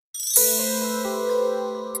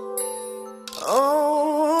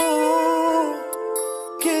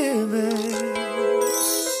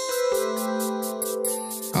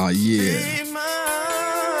Yeah.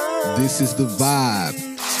 This is the vibe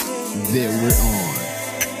that we're on.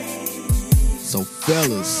 So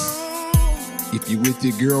fellas, if you with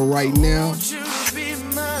your girl right now,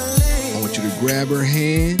 I want you to grab her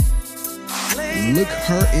hand, look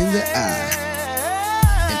her in the eye,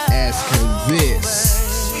 and ask her this.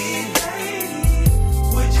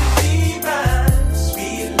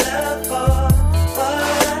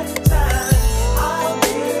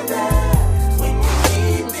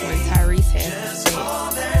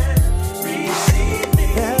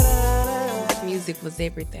 Music was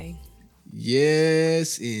everything.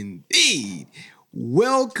 Yes, indeed.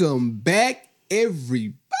 Welcome back,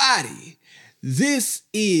 everybody. This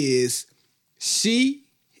is She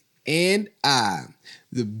and I,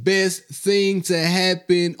 the best thing to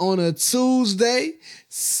happen on a Tuesday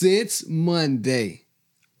since Monday.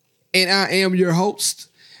 And I am your host,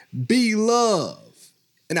 B Love.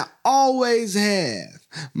 And I always have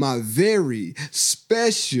my very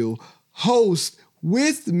special host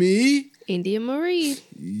with me, India Marie.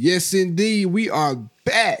 Yes, indeed. We are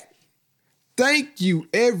back. Thank you,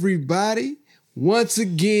 everybody, once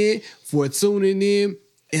again for tuning in.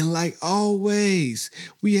 And like always,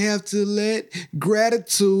 we have to let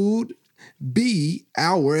gratitude be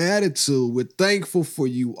our attitude. We're thankful for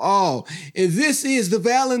you all. And this is the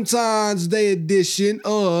Valentine's Day edition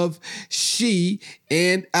of She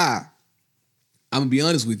and I. I'm going to be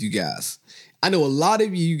honest with you guys. I know a lot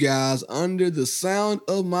of you guys under the sound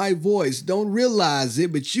of my voice don't realize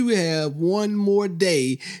it, but you have one more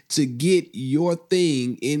day to get your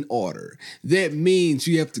thing in order. That means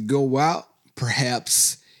you have to go out,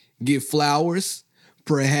 perhaps get flowers,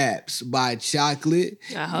 perhaps buy chocolate.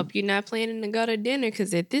 I hope you're not planning to go to dinner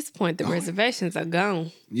because at this point, the reservations are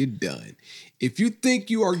gone. You're done. If you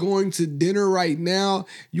think you are going to dinner right now,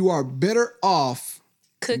 you are better off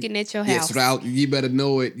cooking at your house. Yes, you better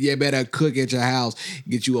know it. You better cook at your house.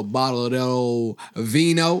 Get you a bottle of that old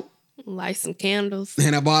vino. Light some candles.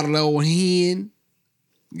 And a bottle of old hen.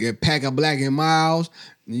 Get a pack of Black & Milds.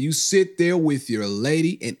 And you sit there with your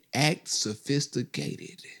lady and act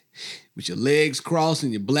sophisticated. With your legs crossed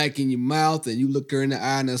and your black in your mouth. And you look her in the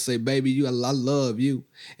eye and I say, baby, I love you.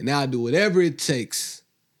 And I'll do whatever it takes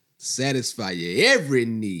to satisfy your every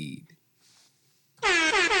need.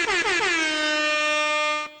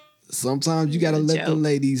 Sometimes you got to let the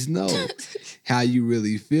ladies know how you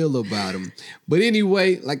really feel about them. But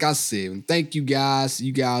anyway, like I said, thank you guys.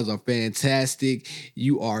 You guys are fantastic.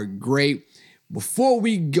 You are great. Before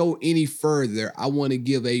we go any further, I want to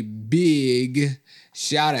give a big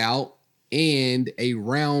shout out and a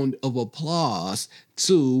round of applause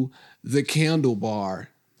to the Candle Bar.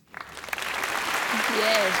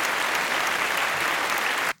 Yes.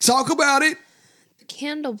 Talk about it. The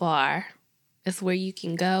Candle Bar is where you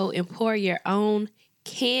can go and pour your own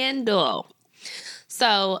candle.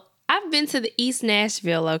 So I've been to the East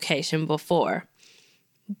Nashville location before,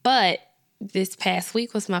 but this past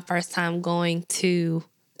week was my first time going to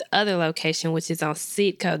the other location, which is on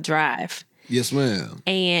Sitco Drive. Yes, ma'am.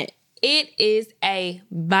 And it is a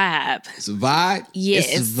vibe. It's a vibe?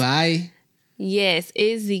 Yes. It's a vibe? Yes,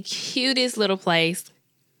 it's the cutest little place.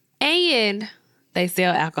 And they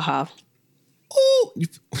sell alcohol. Ooh,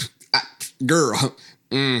 girl,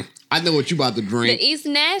 I know what you about to drink. The East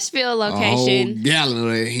Nashville location. A whole gallon of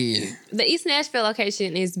that hen. The East Nashville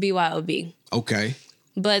location is BYOB. Okay.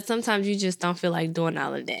 But sometimes you just don't feel like doing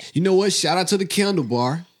all of that. You know what? Shout out to the Candle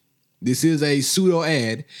Bar. This is a pseudo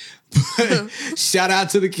ad. But shout out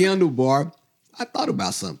to the Candle Bar. I thought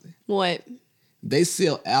about something. What? They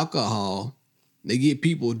sell alcohol. They get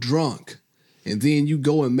people drunk. And then you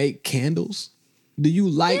go and make candles. Do you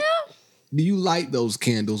light those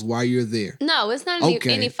candles while you're there? No, it's not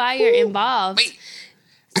any fire involved. Wait.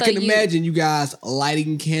 I can imagine you guys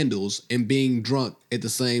lighting candles and being drunk at the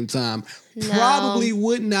same time. No. Probably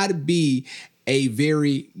would not be a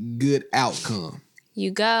very good outcome.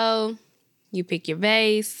 You go, you pick your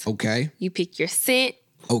vase. Okay. You pick your scent.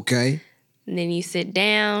 Okay. And then you sit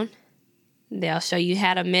down. They'll show you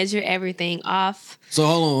how to measure everything off. So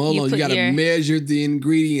hold on. You got to measure the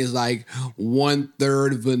ingredients like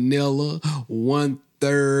 1/3 vanilla,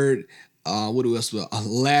 1/3 what else?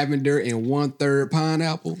 Lavender and 1/3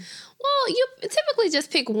 pineapple. Well, you typically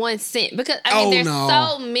just pick one scent because there's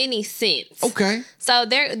so many scents. Okay. So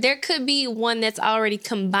there could be one that's already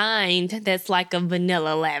combined that's like a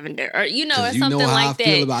vanilla lavender or or something like that.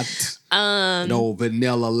 I feel about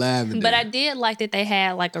vanilla lavender. But I did like that they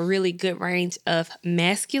had like a really good range of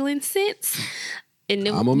masculine scents. And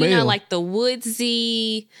then, like the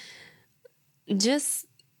woodsy, just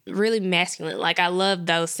really masculine. Like I love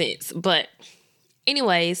those scents. But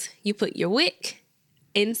anyways, you put your wick,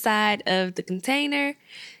 inside of the container.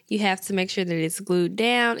 You have to make sure that it's glued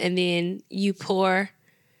down, and then you pour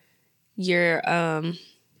your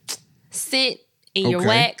scent and your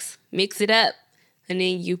wax, mix it up, and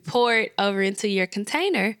then you pour it over into your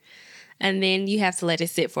container, and then you have to let it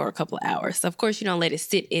sit for a couple of hours. So of course, you don't let it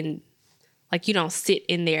sit in, like you don't sit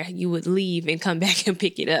in there. You would leave and come back and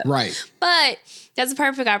pick it up. Right. But that's a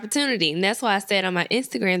perfect opportunity. And that's why I said on my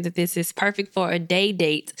Instagram that this is perfect for a day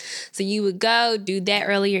date. So you would go do that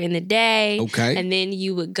earlier in the day. Okay. And then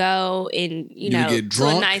you would go and, you know, get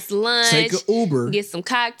drunk, do a nice lunch. take an Uber. Get some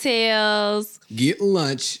cocktails. Get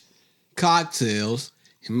lunch, cocktails.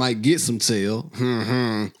 You might get some tail.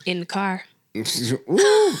 In the car.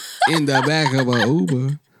 Ooh, in the back of an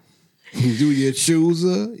Uber. Do your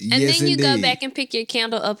chooser. And then you go back and pick your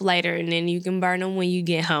candle up later, and then you can burn them when you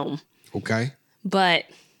get home. Okay. But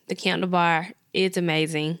the candle bar is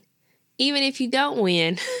amazing. Even if you don't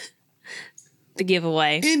win the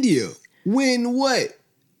giveaway. India, win what?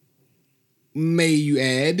 May you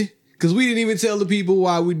add? Because we didn't even tell the people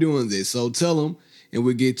why we're doing this. So tell them, and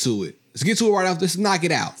we'll get to it. Let's get to it right after. Let's knock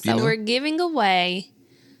it out. So we're giving away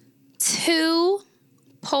 2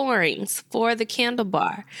 pourings for the candle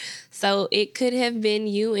bar. So it could have been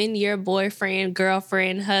you and your boyfriend,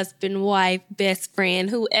 girlfriend, husband, wife, best friend,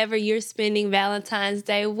 whoever you're spending Valentine's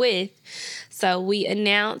Day with. So we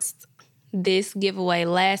announced this giveaway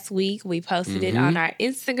last week. We posted it on our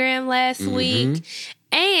Instagram last week.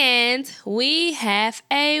 And we have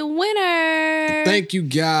a winner. Thank you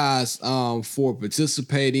guys for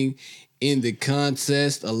participating in the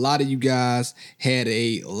contest. A lot of you guys had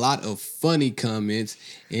a lot of funny comments.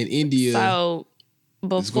 In India, so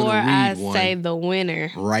before I say the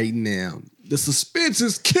winner right now, the suspense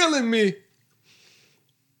is killing me.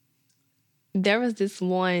 There was this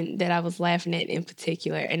one that I was laughing at in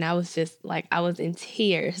particular, and I was just like, I was in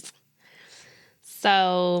tears.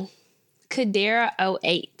 So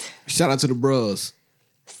Kadera08 shout out to the bros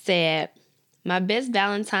said, my best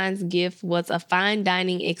Valentine's gift was a fine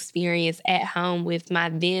dining experience at home with my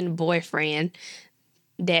then boyfriend,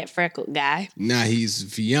 that freckled guy. Now he's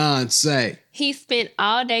fiance. He spent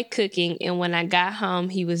all day cooking, and when I got home,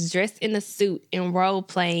 he was dressed in a suit and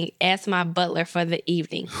role-playing as my butler for the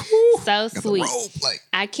evening. So sweet.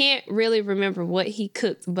 I can't really remember what he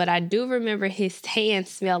cooked, but I do remember his hands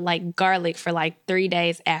smelled like garlic for like 3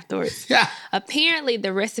 days afterwards. Apparently,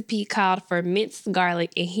 the recipe called for minced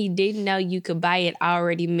garlic, and he didn't know you could buy it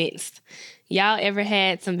already minced. Y'all ever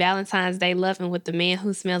had some Valentine's Day loving with the man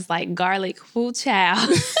who smells like garlic? Woo, child.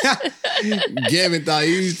 Gavin thought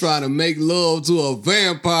he was trying to make love to a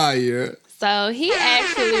vampire. So he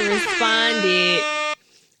actually responded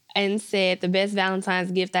and said the best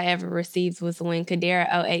Valentine's gift I ever received was when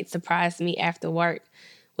Kadera08 surprised me after work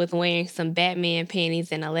with wearing some Batman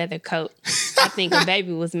panties and a leather coat. I think a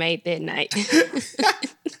baby was made that night.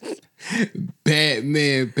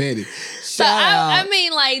 Batman panties. So I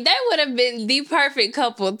mean, like, that would have been the perfect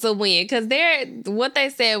couple to win, because what they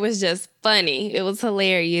said was just funny. It was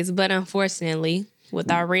hilarious, but unfortunately, with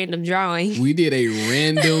our random drawing, we did a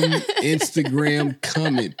random Instagram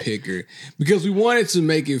comment picker because we wanted to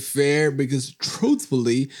make it fair. Because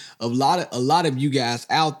truthfully, a lot of you guys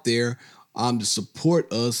out there to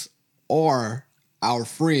support us are our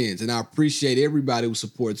friends, and I appreciate everybody who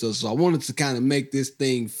supports us. So I wanted to kind of make this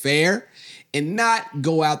thing fair and not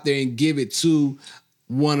go out there and give it to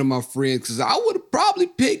one of my friends, because I would have probably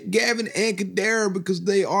picked Gavin and Kadera because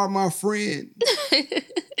they are my friend.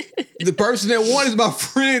 The person that won is my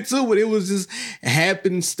friend too, but it was just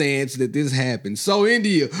happenstance that this happened. So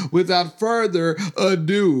India, without further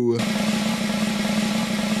ado,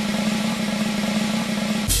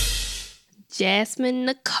 Jasmine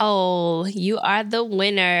Nicole, you are the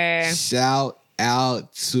winner. Shout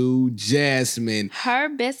out to Jasmine. Her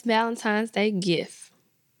best Valentine's Day gift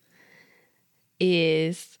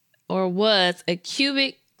was a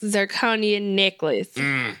cubic zirconia necklace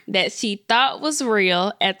that she thought was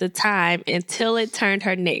real at the time until it turned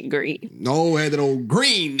her neck green. No, it had that old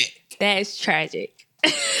green neck. That's tragic.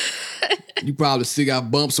 You probably still got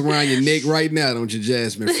bumps around your neck right now, don't you,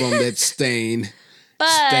 Jasmine, from that stained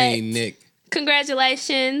neck.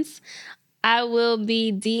 Congratulations. I will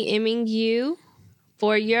be DMing you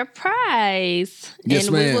for your prize. Yes,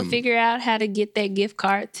 and ma'am. We will figure out how to get that gift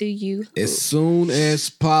card to you as soon as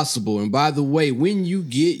possible. And by the way, when you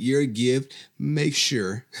get your gift, make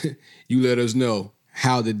sure you let us know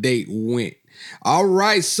how the date went. All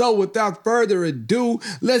right, so without further ado,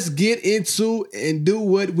 let's get into and do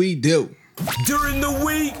what we do. During the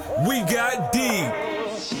week, we got deep.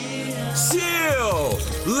 Chill.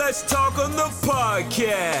 Let's talk on the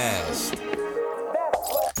podcast.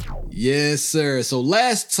 Yes, sir. So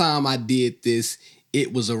last time I did this,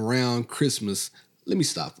 it was around Christmas. Let me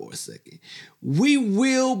stop for a second. We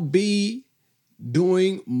will be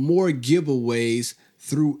doing more giveaways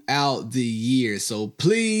throughout the year. So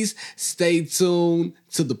please stay tuned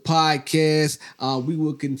to the podcast. We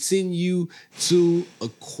will continue to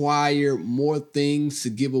acquire more things to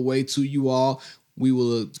give away to you all. We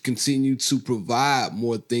will continue to provide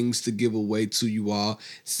more things to give away to you all.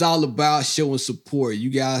 It's all about showing support.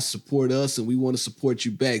 You guys support us and we want to support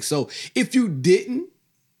you back. So if you didn't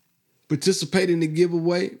participate in the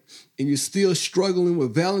giveaway and you're still struggling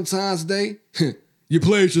with Valentine's Day, you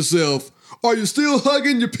played yourself. Are you still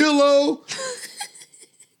hugging your pillow?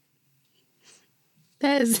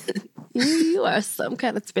 You are some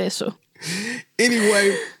kind of special.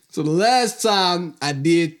 Anyway, so the last time I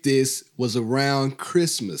did this was around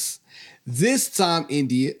Christmas. This time,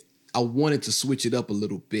 India, I wanted to switch it up a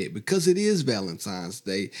little bit because it is Valentine's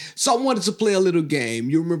Day. So I wanted to play a little game.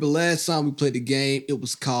 You remember last time we played the game, it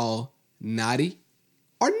was called Naughty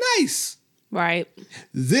or Nice. Right.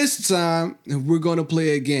 This time, we're going to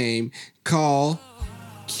play a game called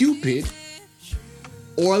Cupid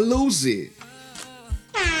or Lose It.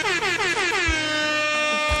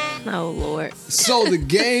 Oh, Lord. So the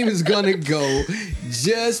game is going to go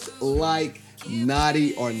just like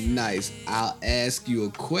Naughty or Nice. I'll ask you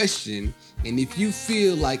a question, and if you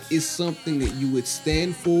feel like it's something that you would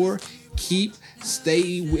stand for,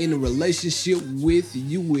 stay in a relationship with,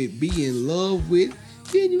 you would be in love with,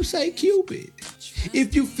 then you say Cupid.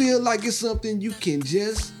 If you feel like it's something you can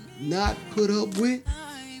just not put up with,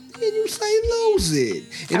 then you say Lose It.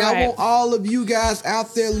 And I want all of you guys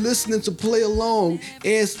out there listening to play along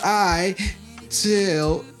as I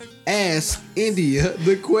ask India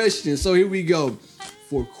the question. So here we go.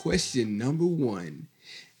 For question number 1.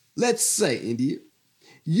 Let's say, India,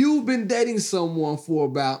 you've been dating someone for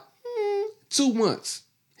about 2 months.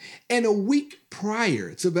 And a week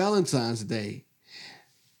prior to Valentine's Day,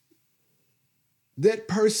 that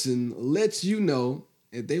person lets you know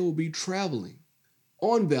that they will be traveling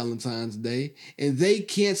on Valentine's Day and they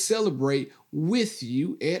can't celebrate with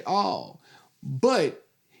you at all. But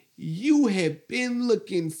you have been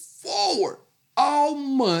looking forward all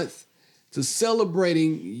month to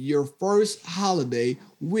celebrating your first holiday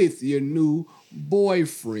with your new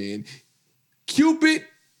boyfriend. Cupid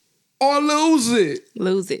or Lose It?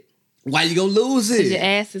 Lose it. Why you gonna lose it? Because your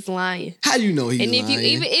ass is lying. How you know he's lying?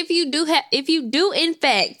 And if you do in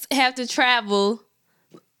fact have to travel,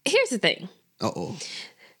 here's the thing. Uh-oh.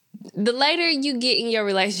 The later you get in your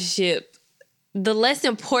relationship, the less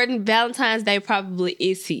important Valentine's Day probably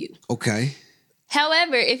is to you. Okay.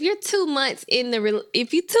 However, if you're 2 months in, or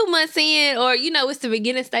it's the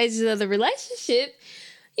beginning stages of the relationship,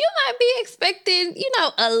 you might be expecting,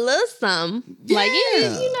 a little something.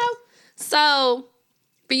 Yeah. So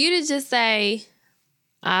for you to just say,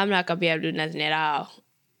 I'm not gonna be able to do nothing at all,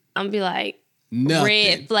 I'm gonna be like, nothing.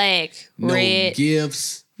 Red flag. No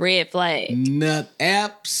gifts. Red flag.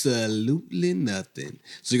 Absolutely nothing.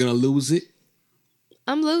 So you're gonna lose it?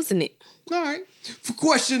 I'm losing it. All right. For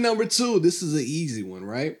question number 2, this is an easy one,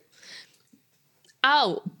 right?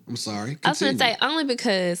 Oh. I'm sorry. Continue. I was gonna say, only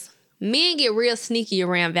because men get real sneaky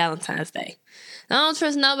around Valentine's Day. I don't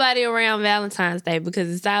trust nobody around Valentine's Day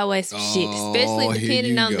because it's always some shit, especially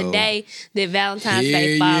depending on the day that Valentine's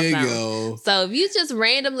Day falls on. So if you just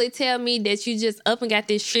randomly tell me that you just up and got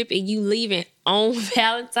this trip and you leaving on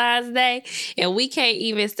Valentine's Day and we can't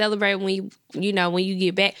even celebrate when you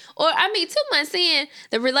get back, or 2 months in,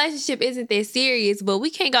 the relationship isn't that serious, but we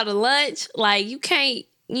can't go to lunch. Like you can't,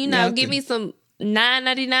 give me some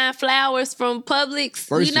 $9.99 flowers from Publix.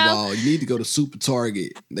 First of all, you need to go to Super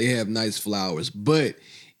Target. They have nice flowers. But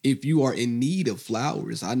if you are in need of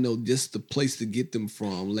flowers, I know just the place to get them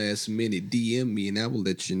from. Last minute, DM me and I will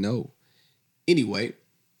let you know. Anyway,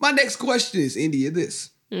 my next question is, India, this.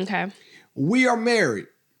 Okay. We are married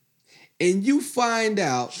and you find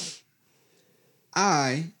out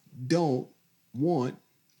I don't want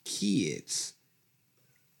kids.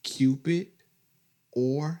 Cupid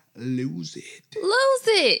or lose it? Lose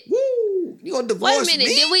it. Woo! You gonna divorce me?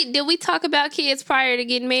 Wait a minute. Did we talk about kids prior to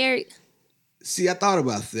getting married? See, I thought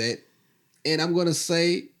about that, and I'm gonna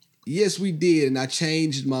say yes, we did, and I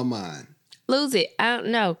changed my mind. Lose it. I don't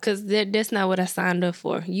know, because that's not what I signed up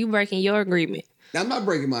for. You breaking your agreement. Now, I'm not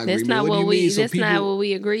breaking my agreement. That's not what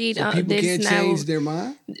we agreed on. People can't change their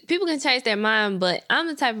mind? People can change their mind, but I'm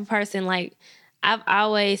the type of person, I've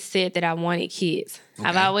always said that I wanted kids. Okay.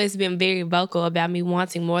 I've always been very vocal about me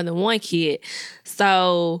wanting more than one kid.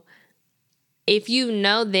 So if you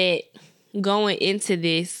know that going into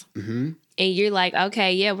this, and you're like,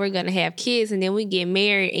 okay, yeah, we're going to have kids, and then we get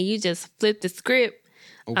married, and you just flip the script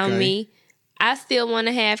on me, I still want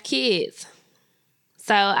to have kids.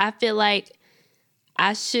 So I feel like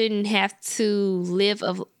I shouldn't have to live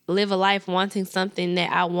a life wanting something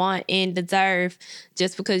that I want and deserve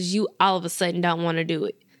just because you all of a sudden don't want to do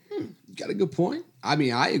it. You got a good point. I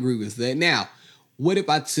mean, I agree with that. Now, what if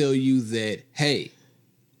I tell you that, hey,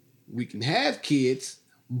 we can have kids,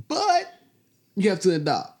 but you have to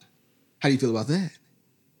adopt? How do you feel about that?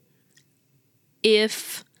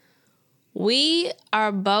 If we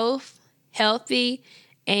are both healthy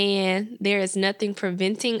and there is nothing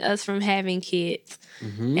preventing us from having kids,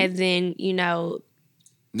 as in, no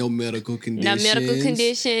medical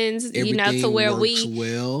conditions. to where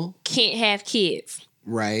we can't have kids.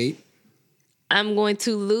 Right. I'm going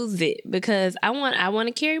to lose it because I want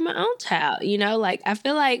to carry my own child. I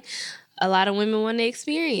feel like a lot of women want to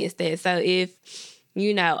experience that. So if,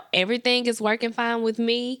 everything is working fine with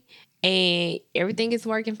me and everything is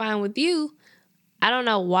working fine with you, I don't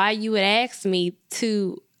know why you would ask me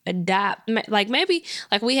to adopt. Maybe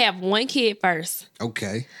we have one kid first.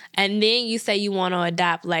 Okay. And then you say you want to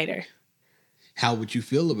adopt later. How would you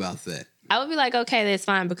feel about that? I would be like, okay, that's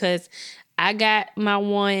fine because I got my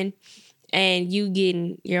one and you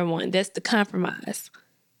getting your one. That's the compromise.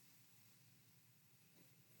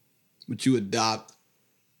 Would you adopt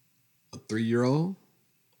a 3-year-old?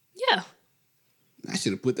 Yeah. I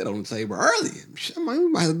should have put that on the table earlier. We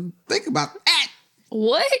might think about that.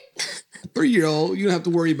 What? A 3-year-old, you don't have to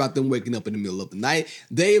worry about them waking up in the middle of the night.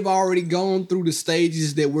 They've already gone through the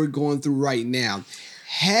stages that we're going through right now.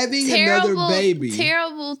 Having another baby.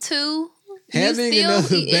 Terrible too. Having another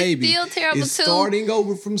baby it's still terrible is too. Starting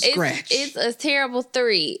over from scratch. It's a terrible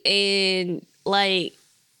 3. And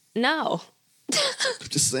no. I'm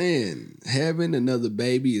just saying, having another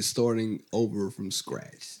baby is starting over from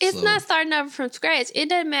scratch. It's not starting over from scratch. It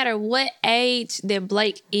doesn't matter what age that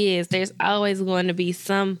Blake is. There's always going to be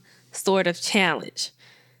some sort of challenge.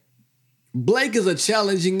 Blake is a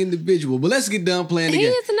challenging individual, but let's get done playing the game.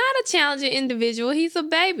 He is not a challenging individual. He's a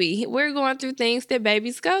baby. We're going through things that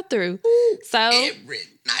babies go through. So every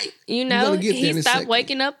night, he stopped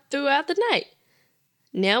waking up throughout the night.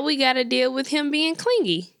 Now we got to deal with him being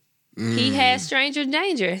clingy. He has stranger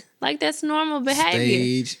danger. That's normal behavior.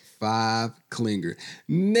 Stage 5 clinger.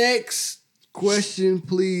 Next question,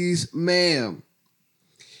 please, ma'am.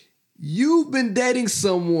 You've been dating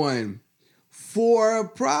someone for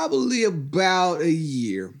probably about a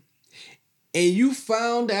year, and you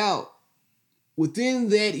found out within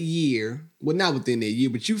that year, well, not within that year,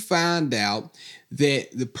 but you found out that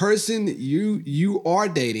the person you are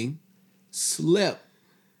dating slept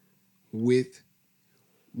with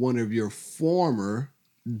one of your former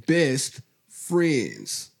best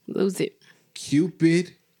friends. Lose it.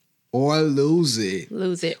 Cupid or lose it.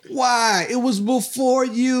 Lose it. Why? It was before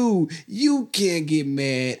you. You can't get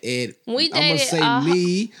mad at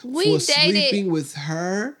me for sleeping with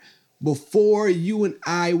her before you and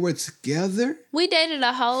I were together. We dated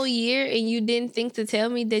a whole year and you didn't think to tell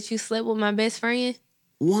me that you slept with my best friend?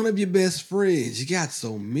 One of your best friends. You got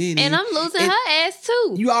so many. And I'm losing her ass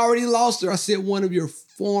too. You already lost her. I said one of your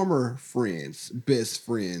former friends, best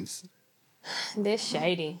friends. That's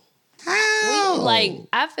shady. How?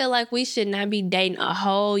 I feel like we should not be dating a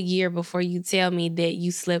whole year before you tell me that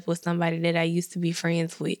you slept with somebody that I used to be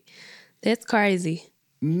friends with. That's crazy.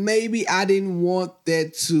 Maybe I didn't want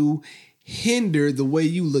that to hinder the way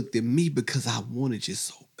you looked at me because I wanted you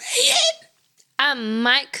so bad. I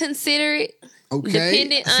might consider it.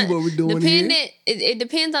 Okay, see what we're doing here? It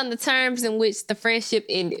depends on the terms in which the friendship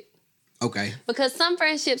ended. Okay. Because some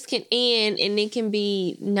friendships can end and it can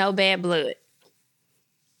be no bad blood.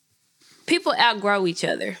 People outgrow each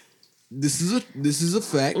other. This is a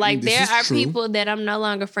fact. There are people that I'm no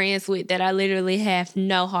longer friends with that I literally have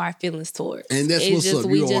no hard feelings towards. And that's what's up.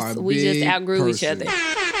 We just outgrew each other.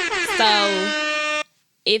 So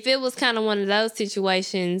if it was kind of one of those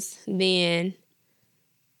situations, then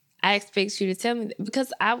I expect you to tell me that,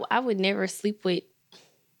 because I would never sleep with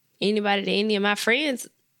anybody that any of my friends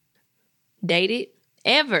dated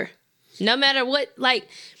ever. No matter what, my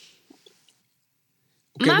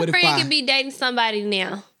friend can be dating somebody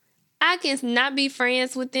now. I can not be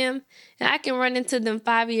friends with them and I can run into them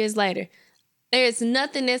 5 years later. There's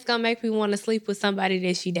nothing that's going to make me want to sleep with somebody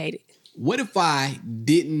that she dated. What if I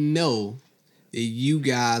didn't know that you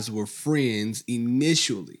guys were friends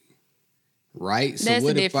initially? Right? So That's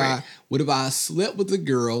what if I slept with a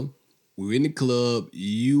girl, we were in the club,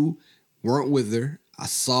 you weren't with her, I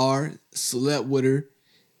saw her, slept with her,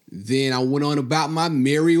 then I went on about my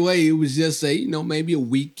merry way. It was just maybe a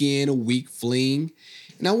weekend, a week fling.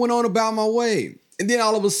 And I went on about my way. And then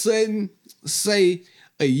all of a sudden, say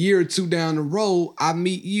a year or two down the road, I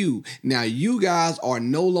meet you. Now you guys are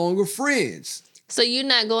no longer friends. So you're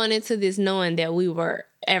not going into this knowing that we were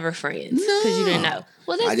ever friends because you didn't know.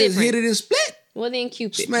 Well, that's I just different. hit it and split. Well, then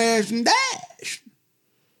Cupid. Smash and dash.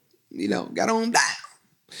 Got on down.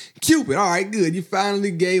 Cupid. All right, good. You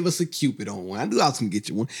finally gave us a Cupid on one. I knew I was going to get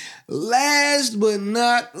you one. Last but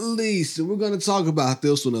not least, and we're going to talk about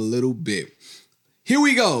this one a little bit. Here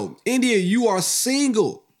we go. India, you are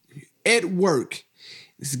single at work.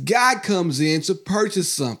 This guy comes in to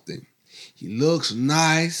purchase something. He looks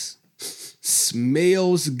nice,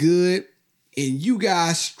 smells good, and you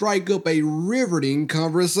guys strike up a riveting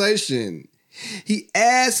conversation. He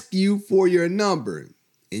asks you for your number,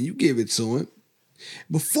 and you give it to him.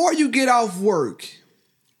 Before you get off work,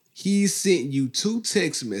 he sent you 2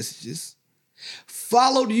 text messages,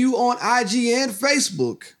 followed you on IG and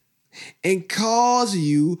Facebook, and calls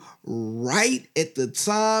you right at the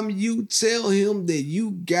time you tell him that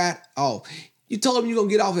you got off. You told him you're going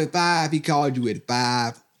to get off at 5. He called you at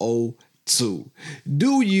 5:02.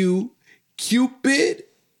 Do you Cupid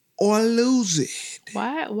or lose it?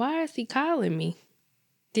 Why is he calling me?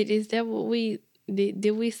 Did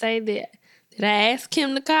we say that? Did I ask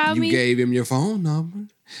him to call me? You gave him your phone number.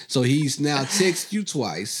 So he's now texted you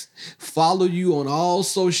twice, follow you on all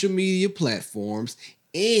social media platforms,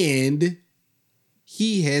 and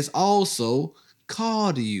he has also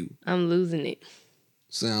called you. I'm losing it.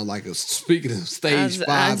 Sound like speaking of stage 5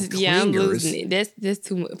 clingers. Yeah, I'm losing it. That's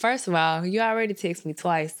too much. First of all, you already texted me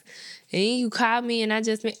twice. And you called me and I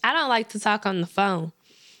don't like to talk on the phone.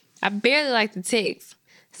 I barely like to text.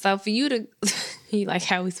 So for you to, you like,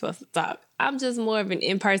 how we supposed to talk? I'm just more of an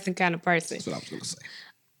in-person kind of person. That's what I was going to say.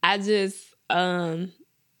 I just,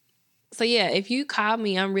 so yeah, if you call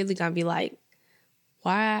me, I'm really going to be like,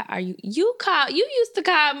 why are you used to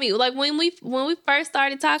call me like when we first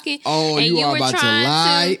started talking. Oh, and you are about to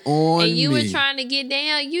lie on me. And you were trying to get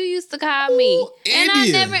down. You used to call me. Ooh, and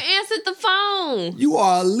India. I never answered the phone. You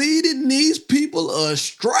are leading these people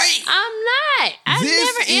astray. I'm not. I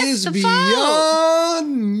never answered the phone. This is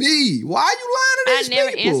beyond me. Why are you lying to these I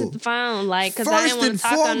never people? answered the phone, like, because I didn't want to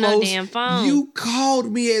First talk and on no foremost, damn phone. you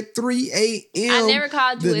called me at 3 a.m. I never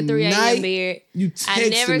called you at 3 a.m., Beard. You I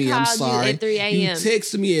never texted me, I'm called sorry. you at 3 a.m. You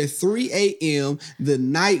texted me at 3 a.m. the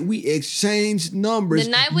night we exchanged numbers.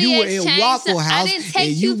 The night we you were exchanged, in Waffle I House didn't text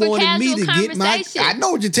and you for wanted me to casual get my... conversation. I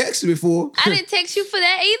know what you texted me for. I didn't text you for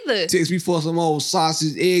that either. Text me for some old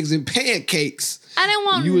sausage, eggs, and pancakes. I didn't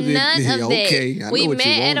want You was in- none of that. okay, I know We what you met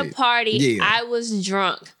at a wanted. party. Yeah. I was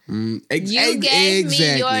drunk. You Exactly. gave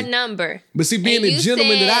me your number. But see, being And the you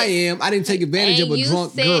gentleman that I said- am, I didn't take advantage of and a you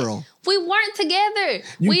drunk said- girl. We weren't together.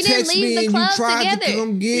 You We didn't text leave me the and you club tried to together.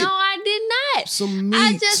 come get No, I did not. some meat.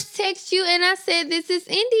 I just texted you and I said, "This is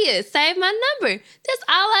India. Save my number." That's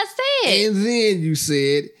all I said. And then you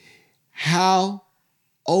said, how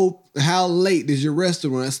late does your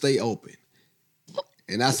restaurant stay open?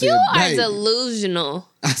 And I said, You are baby, delusional.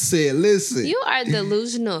 I said, listen, You are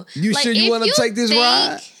delusional. You sure you if wanna take this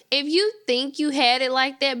ride? If you think you had it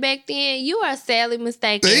like that back then, you are sadly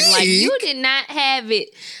mistaken. Think? Like, you did not have it.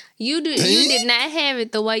 You did not have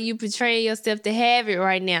it the way you portray yourself to have it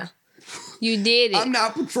right now. You did it. I'm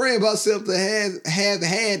not portraying myself to have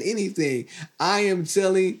had anything. I am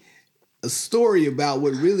telling a story about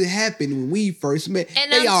what really happened when we first met.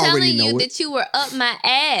 and they I'm already telling know you it. that you were up my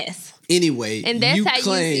ass. Anyway, And that's you how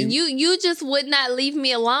claim, you just would not leave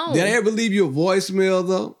me alone. Did I ever leave you a voicemail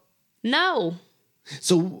though? No.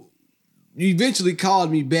 So you eventually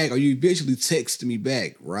called me back, or you eventually texted me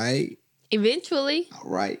back, right? Eventually. All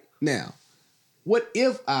right. Now, what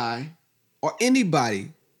if I or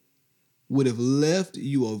anybody would have left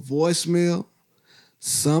you a voicemail,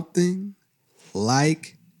 something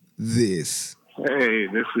like this? Hey,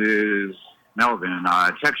 this is Melvin.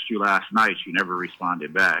 I texted you last night. You never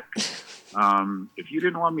responded back. If you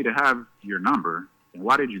didn't want me to have your number, then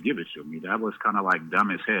why did you give it to me? That was kind of like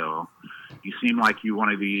dumb as hell. You seem like you one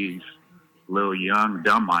of these little young,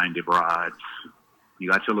 dumb-minded broads. You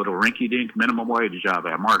got your little rinky-dink minimum wage job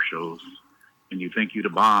at Marshall's, and you think you the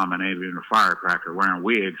bomb and ain't even a firecracker wearing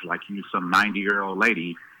wigs like you some 90-year-old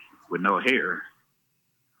lady with no hair.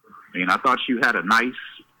 I mean, I thought you had a nice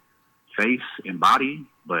face and body,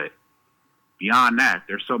 but beyond that,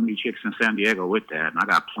 there's so many chicks in San Diego with that, and I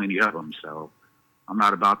got plenty of them, so I'm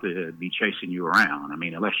not about to be chasing you around. I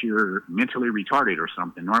mean, unless you're mentally retarded or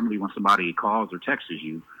something. Normally when somebody calls or texts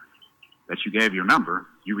you that you gave your number,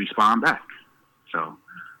 you respond back. So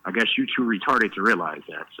I guess you too retarded to realize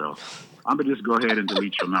that. So I'm going to just go ahead and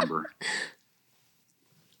delete your number.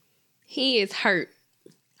 He is hurt.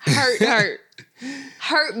 Hurt.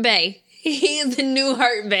 Hurt Bay. He is the new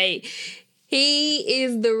Hurt Bay. He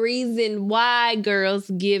is the reason why girls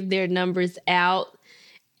give their numbers out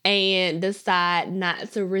and decide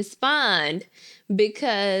not to respond,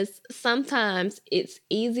 because sometimes it's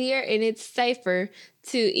easier and it's safer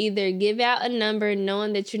to either give out a number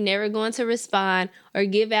knowing that you're never going to respond, or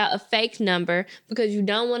give out a fake number because you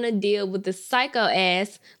don't want to deal with the psycho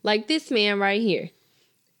ass like this man right here.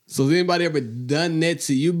 So has anybody ever done that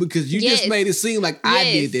to you? Because you just made it seem like I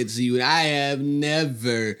did that to you, and I have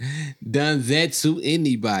never done that to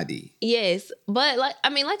anybody. Yes, but like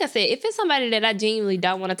I said, if it's somebody that I genuinely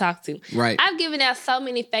don't want to talk to, right? I've given out so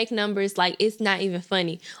many fake numbers, like it's not even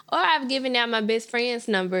funny. Or I've given out my best friend's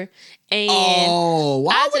number, and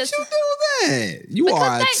why would you do that? You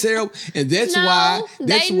are a terrible, and that's why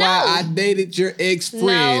I dated your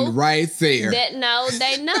ex-friend right there. They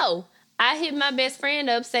know. I hit my best friend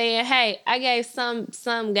up saying, "Hey, I gave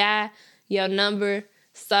some guy your number,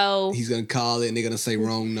 so he's gonna call it and they're gonna say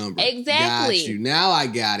wrong number." Exactly. Got you. Now I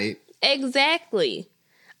got it. Exactly.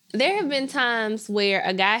 There have been times where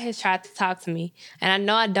a guy has tried to talk to me, and I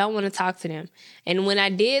know I don't want to talk to them. And when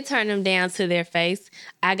I did turn them down to their face,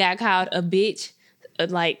 I got called a bitch,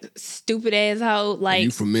 like stupid asshole. Like,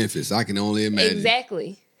 you from Memphis? I can only imagine.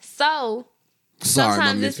 Exactly. So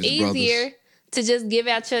sometimes it's easier to just give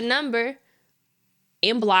out your number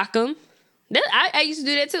and block them. I used to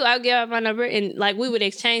do that too. I would give out my number and like we would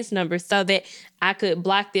exchange numbers so that I could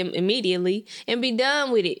block them immediately and be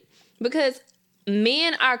done with it. Because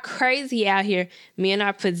men are crazy out here. Men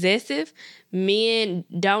are possessive. Men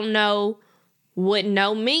don't know what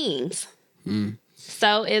no means.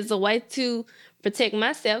 So as a way to protect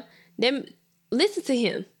myself, then listen to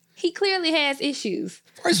him. He clearly has issues.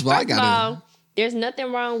 First of all, there's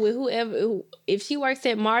nothing wrong with whoever. If she works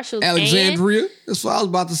at Marshall's, Alexandria, that's what I was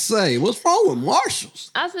about to say. What's wrong with Marshall's?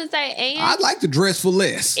 I was going to say, and I'd like to dress for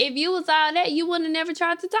less. If you was all that, you would have never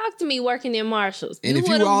tried to talk to me working in Marshall's. And if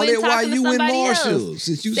you were all that, why you in Marshall's?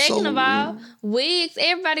 Second of all, wigs.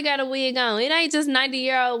 Everybody got a wig on. It ain't just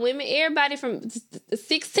 90-year-old women. Everybody from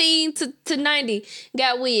 16 to 90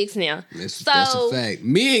 got wigs now. That's a fact.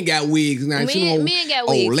 Men got wigs now. Men got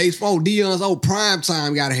wigs. Dion's prime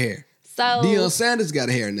time got hair. So Deion Sanders got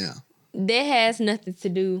hair now. That has nothing to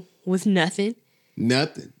do with nothing.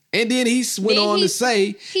 Nothing. And then he went on to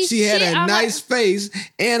say she had a nice face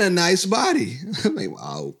and a nice body. I'm like,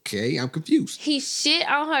 okay, I'm confused. He shit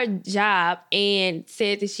on her job and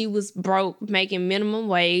said that she was broke, making minimum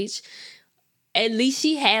wage. At least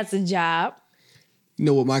she has a job. You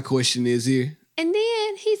know what my question is here? And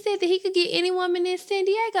then he said that he could get any woman in San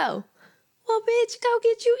Diego. Well, bitch, go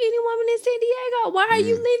get you any woman in San Diego. Why are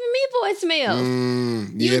you leaving me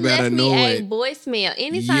voicemails? You left me a voicemail.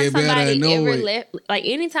 Anytime somebody ever left, like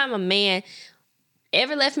anytime a man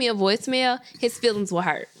ever left me a voicemail, his feelings will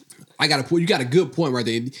hurt. You got a good point right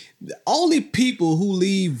there. The only people who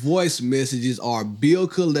leave voice messages are bill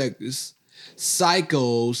collectors,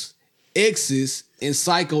 psychos, exes, and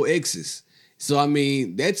psycho exes. So, I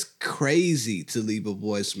mean, that's crazy to leave a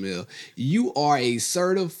voicemail. You are a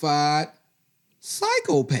certified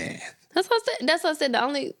psychopath. That's what I said.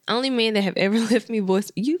 The only man that have ever left me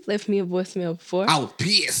you've left me a voicemail before. I was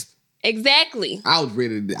pissed. Exactly. I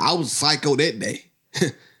was psycho that day.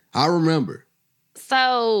 I remember.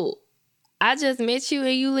 So I just met you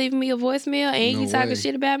and you leave me a voicemail and you talking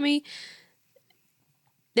shit about me.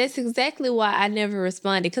 That's exactly why I never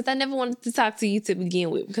responded, because I never wanted to talk to you to begin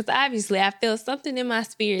with. Because obviously I felt something in my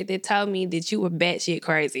spirit that told me that you were batshit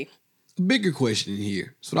crazy. A bigger question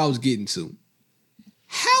here. That's what I was getting to.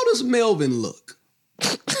 How does Melvin look?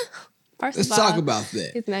 Let's talk about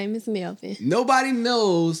that. His name is Melvin. Nobody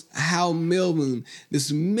knows how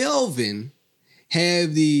this Melvin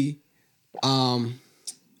have the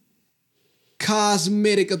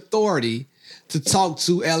cosmetic authority to talk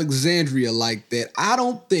to Alexandria like that. I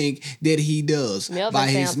don't think that he does. Melvin by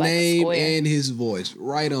his name and his voice.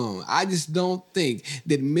 Right on. I just don't think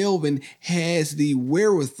that Melvin has the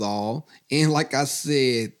wherewithal and, like I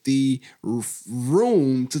said, the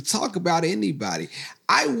room to talk about anybody.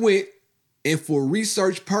 I went and for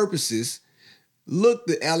research purposes looked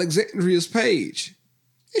at Alexandria's page.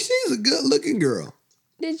 And she's a good looking girl.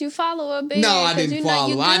 Did you follow her, babe? No, I didn't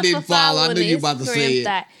follow. I knew you about to say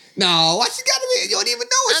it. No, why she got to be? You don't even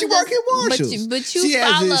know what she working at Marshalls. But you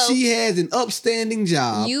she has an upstanding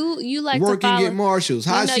job. You like working to follow, at Marshalls.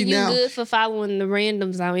 How is she now? You good for following the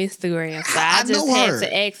randoms on Instagram. So I just had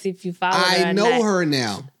to ask if you follow her. I know her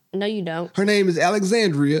now. No, you don't. Her name is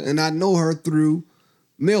Alexandria, and I know her through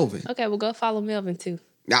Melvin. Okay, well, go follow Melvin too.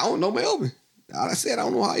 I don't know Melvin. I said I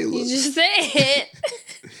don't know how he looks. You just said.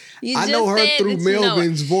 You I know her said through that you know her.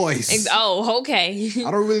 Melvin's voice. Oh, okay.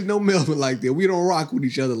 I don't really know Melvin like that. We don't rock with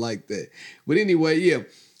each other like that. But anyway, yeah.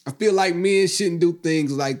 I feel like men shouldn't do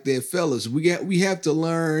things like that, fellas. We have to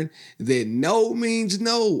learn that no means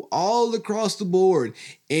no all across the board.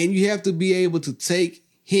 And you have to be able to take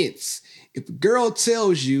hints. If a girl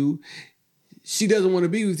tells you she doesn't want to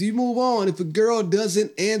be with you, move on. If a girl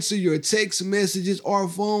doesn't answer your text messages or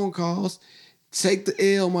phone calls, take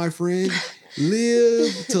the L, my friend.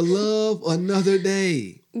 Live to love another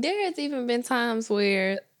day. There has even been times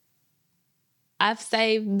where I've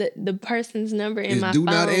saved the person's number in my do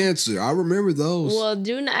phone. not answer. I remember those. Well,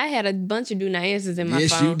 I had a bunch of do not answers in my phone.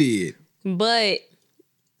 Yes, you did. But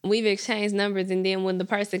we've exchanged numbers, and then when the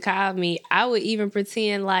person called me, I would even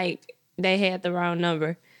pretend like they had the wrong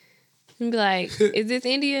number. And be like, is this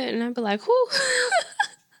India? And I'd be like, who?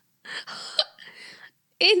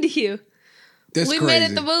 India. That's we crazy. met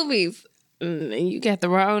at the movies. And you got the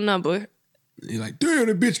wrong number. You're like, damn,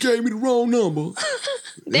 that bitch gave me the wrong number.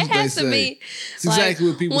 That has to be. It's exactly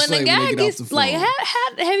what people say when they get off the phone. Like,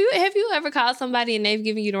 have you ever called somebody and they've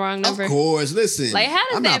given you the wrong number? Of course. Listen. Like, how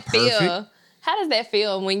does I'm that not feel? perfect. How does that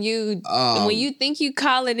feel when you think you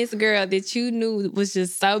calling this girl that you knew was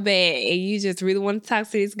just so bad and you just really want to talk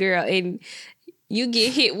to this girl and you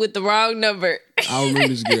get hit with the wrong number? I remember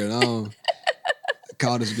this girl. I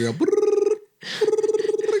called this girl.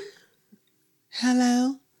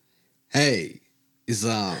 Hello. Hey, it's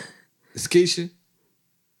Keisha.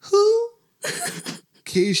 Who?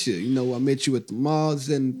 Keisha. You know, I met you at the mall. This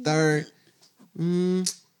and the third.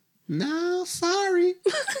 No, sorry.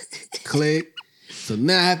 Click. So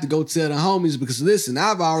now I have to go tell the homies because listen,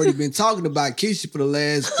 I've already been talking about Keisha for the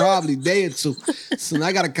last probably day or two. So now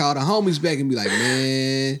I gotta call the homies back and be like,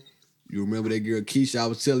 man, you remember that girl Keisha I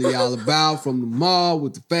was telling y'all about from the mall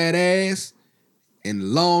with the fat ass and the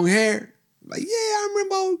long hair? Like, yeah, I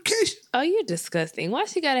remember old Keisha. Oh, you're disgusting. Why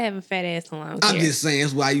she gotta have a fat ass and long hair? I'm just saying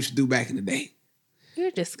that's what I used to do back in the day.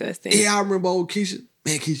 You're disgusting. Yeah, I remember old Keisha.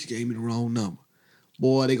 Man, Keisha gave me the wrong number.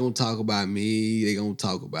 Boy, they gonna talk about me. They gonna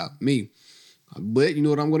talk about me. But you know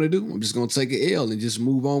what I'm gonna do? I'm just gonna take an L and just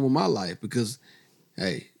move on with my life because,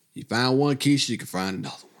 hey, you find one Keisha, you can find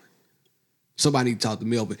another one. Somebody need to talk to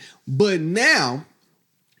Melvin. But now,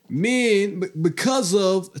 men, because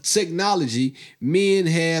of technology, men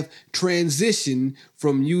have transitioned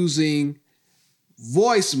from using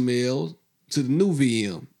voicemail to the new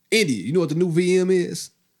VM. India, you know what the new VM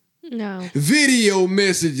is? No. Video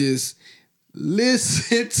messages.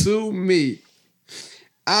 Listen to me.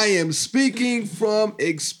 I am speaking from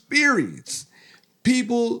experience.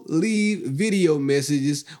 People leave video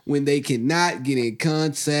messages when they cannot get in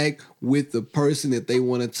contact with the person that they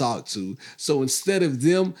want to talk to. So instead of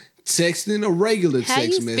them texting a regular text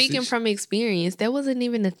message. How you speaking from experience? That wasn't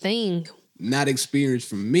even a thing. Not experience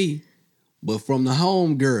from me, but from the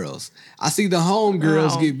homegirls. I see the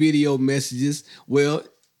homegirls get video messages. Well,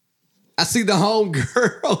 I see the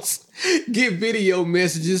homegirls get video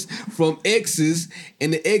messages from exes,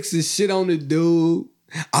 and the exes shit on the dude,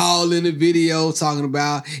 all in the video talking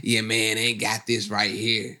about, yeah, man, ain't got this right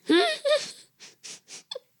here.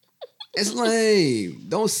 It's lame.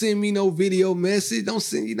 Don't send me no video message. Don't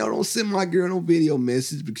send my girl no video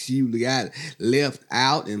message because you got left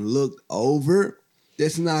out and looked over.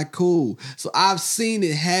 That's not cool. So I've seen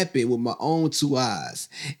it happen with my own two eyes.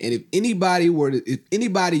 And if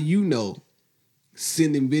anybody you know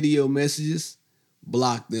sending video messages,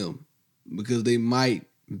 block them because they might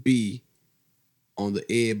be on the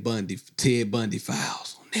Ted Bundy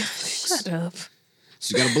files on Netflix. Shut up.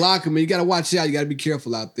 So you gotta block them and you gotta watch out. You gotta be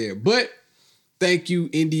careful out there. But thank you,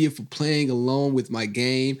 India, for playing along with my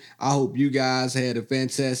game. I hope you guys had a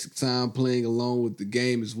fantastic time playing along with the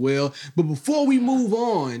game as well. But before we move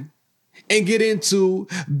on and get into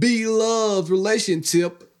beloved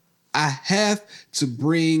relationship, I have to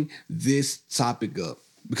bring this topic up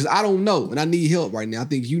because I don't know and I need help right now. I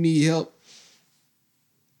think you need help.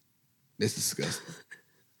 That's disgusting.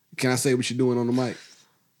 Can I say what you're doing on the mic?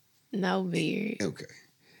 No beard. Okay.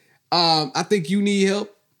 I think you need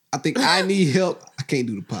help. I think I need help. I can't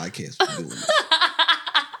do the podcast for doing this.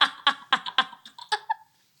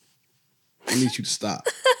 I need you to stop.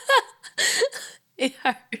 It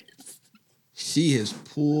hurts. She has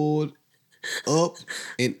pulled up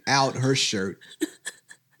and out her shirt,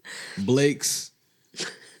 Blake's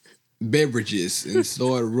beverages, and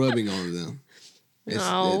started rubbing on them.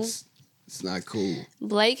 It's not cool.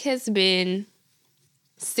 Blake has been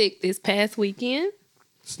sick this past weekend.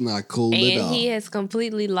 It's not cool at all. And he has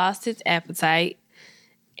completely lost his appetite.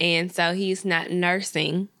 And so he's not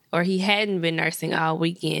nursing, or he hadn't been nursing all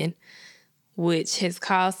weekend, which has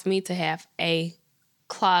caused me to have a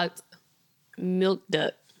clogged milk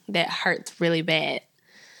duct that hurts really bad.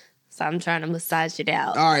 So I'm trying to massage it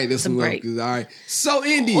out. All right, this to one. break. All right. So,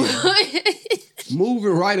 India,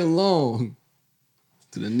 moving right along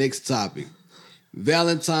to the next topic.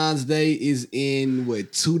 Valentine's Day is in,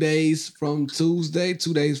 2 days from Tuesday?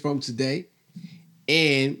 2 days from today.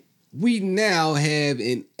 And we now have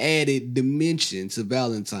an added dimension to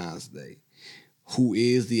Valentine's Day. Who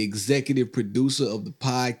is the executive producer of the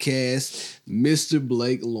podcast, Mr.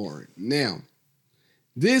 Blake Lauren. Now,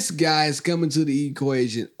 this guy is coming to the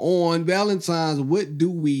equation on Valentine's. What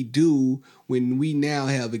do we do when we now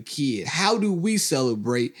have a kid? How do we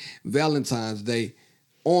celebrate Valentine's Day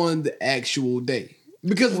on the actual day?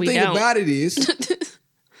 Because the thing about it is,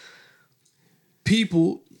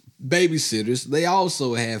 people, babysitters, they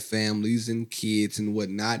also have families and kids and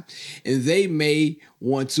whatnot, and they may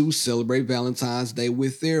want to celebrate Valentine's Day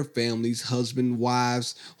with their families, husband,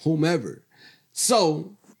 wives, whomever.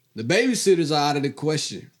 So the babysitters are out of the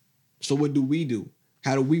question. So what do we do?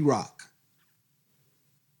 How do we rock?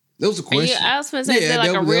 That was a question. I was going to say,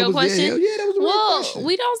 that a real question? Yeah, that was a real question.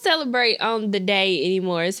 We don't celebrate on the day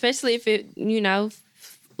anymore, especially if it,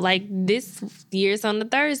 like this year's on the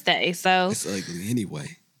Thursday. So it's ugly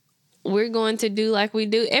anyway. We're going to do like we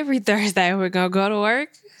do every Thursday. We're going to go to work.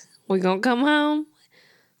 We're going to come home.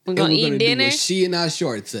 We're going to eat dinner. Do what she and I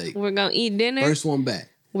short take. We're going to eat dinner. First one back.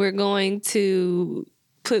 We're going to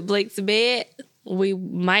put Blake to bed. We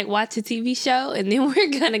might watch a TV show, and then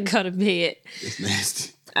we're going to go to bed. It's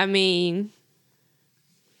nasty. I mean,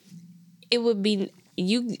 it would be...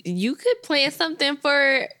 You could plan something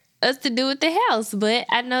for us to do at the house, but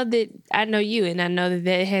I know you, and I know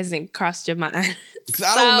that hasn't crossed your mind. Because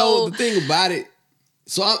I don't know the thing about it.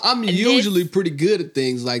 So I'm usually pretty good at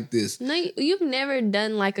things like this. No, you've never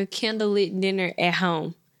done like a candlelit dinner at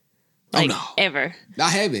home. Like, no. Ever. I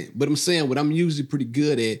haven't. But I'm saying what I'm usually pretty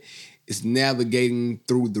good at is navigating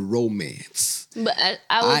through the romance. But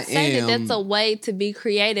I would say that's a way to be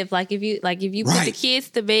creative. Like if you put the kids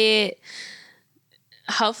to bed,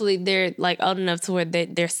 hopefully they're like old enough to where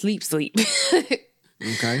they're sleep.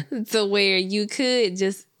 Okay. So where you could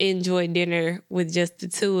just enjoy dinner with just the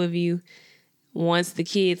two of you once the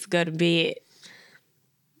kids go to bed.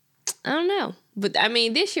 I don't know. But I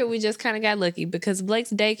mean, this year we just kind of got lucky because Blake's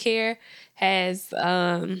daycare has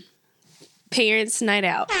parents' night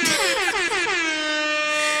out.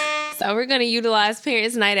 So we're going to utilize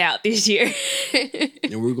parents' night out this year.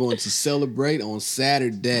 And we're going to celebrate on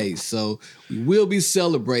Saturday. So we will be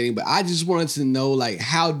celebrating. But I just wanted to know, like,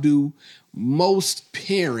 how do most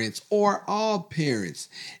parents or all parents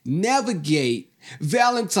navigate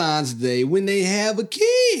Valentine's Day when they have a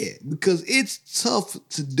kid? Because it's tough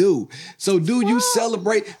to do. So do you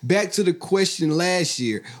celebrate? Back to the question last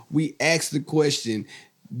year, we asked the question,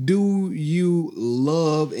 do you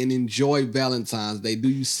love and enjoy Valentine's Day? Do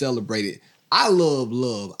you celebrate it? I love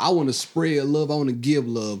love. I want to spread love. I want to give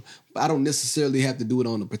love. But I don't necessarily have to do it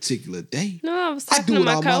on a particular day. No, I was talking to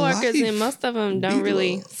my coworkers, and most of them don't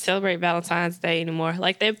really celebrate Valentine's Day anymore.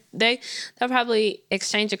 Like they'll probably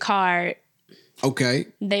exchange a card. Okay.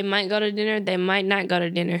 They might go to dinner. They might not go to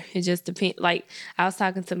dinner. It just depends. Like I was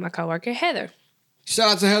talking to my coworker Heather. Shout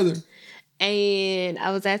out to Heather. And I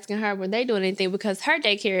was asking her, were they doing anything? Because her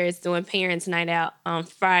daycare is doing parents' night out on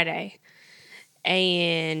Friday.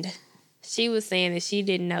 And she was saying that she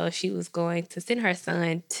didn't know if she was going to send her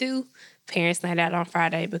son to parents' night out on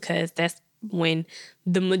Friday because that's when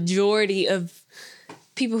the majority of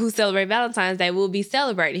people who celebrate Valentine's Day will be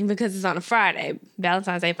celebrating because it's on a Friday.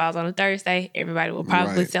 Valentine's Day falls on a Thursday. Everybody will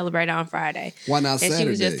probably celebrate on Friday. Why not Saturday? And she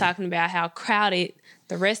was just talking about how crowded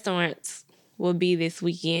the restaurants will be this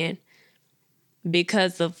weekend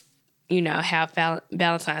because of, how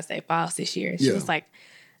Valentine's Day falls this year. She was like,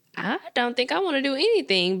 I don't think I want to do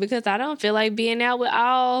anything because I don't feel like being out with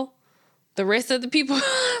all the rest of the people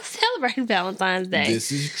celebrating Valentine's Day.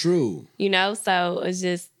 This is true. So it's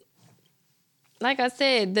just, like I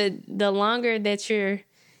said, the longer that you're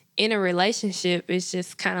in a relationship, it's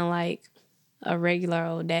just kind of like a regular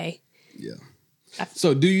old day. Yeah.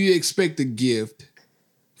 So do you expect a gift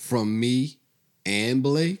from me and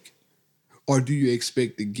Blake? Or do you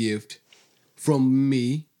expect a gift from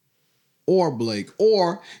me or Blake?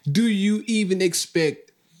 Or do you even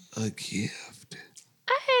expect a gift?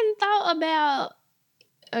 I hadn't thought about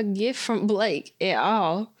a gift from Blake at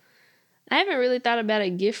all. I haven't really thought about a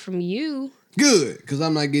gift from you. Good, because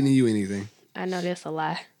I'm not getting you anything. I know that's a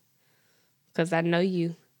lie. Because I know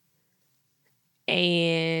you.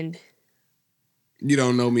 And you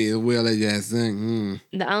don't know me as well as you think.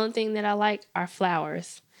 The only thing that I like are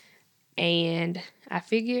flowers. And I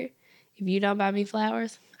figured if you don't buy me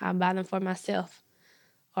flowers, I'll buy them for myself.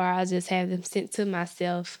 or I'll just have them sent to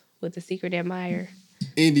myself with a secret admirer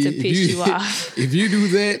Indy, to piss you off. If you do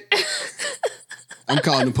that, I'm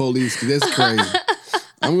calling the police because that's crazy.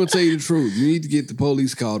 I'm gonna tell you the truth. You need to get the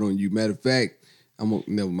police called on you. Matter of fact,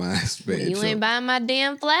 never mind. It's bad. You ain't buying my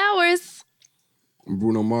damn flowers.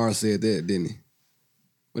 Bruno Mars said that, didn't he?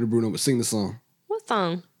 What did Bruno sing the song? What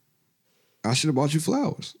song? I should have bought you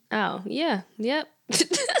flowers. Oh, yeah. Yep.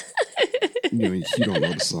 You don't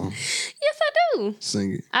know the song. Yes, I do.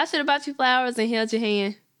 Sing it. I should have bought you flowers and held your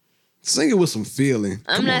hand. Sing it with some feeling.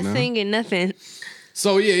 I'm not singing nothing.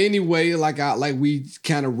 So yeah, anyway, like we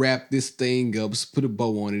kind of wrap this thing up, just put a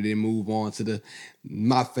bow on it, and move on to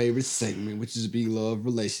my favorite segment, which is Be Love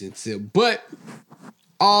Relationship. But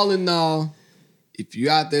all in all, if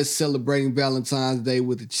you're out there celebrating Valentine's Day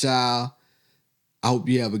with a child, I hope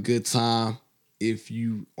you have a good time. If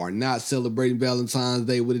you are not celebrating Valentine's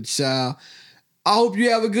Day with a child, I hope you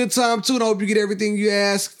have a good time too, and I hope you get everything you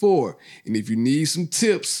ask for. And if you need some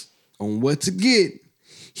tips on what to get,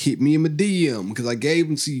 hit me in my DM because I gave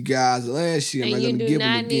them to you guys last year. I'm not going to give them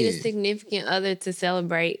again. And you do not need a significant other to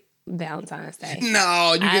celebrate Valentine's Day.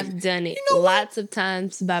 No. I've done it lots of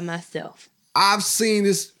times by myself. I've seen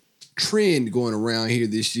this trend going around here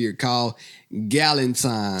this year called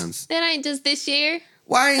Galentine's. That ain't just this year.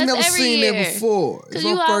 Well, I ain't never seen that before. Because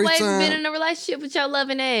you always been in a relationship with your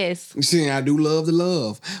loving ass. See, I do love the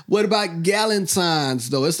love. What about Galentine's,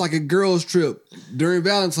 though? It's like a girls' trip during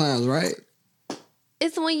Valentine's, right?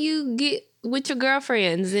 It's when you get with your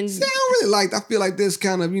girlfriends. And see, I don't really I feel like this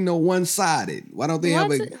kind of, one-sided. Why don't they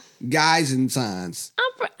have a guys and signs?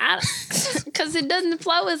 Because it doesn't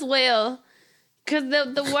flow as well. Because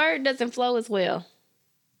the word doesn't flow as well.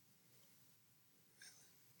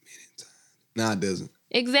 No, it doesn't.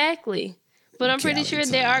 Exactly. But I'm pretty sure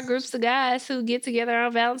there are groups of guys who get together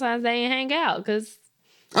on Valentine's Day and hang out because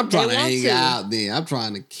I'm trying to hang out then. I'm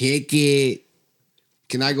trying to kick it.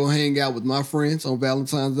 Can I go hang out with my friends on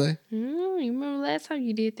Valentine's Day? You remember last time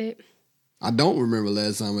you did that? I don't remember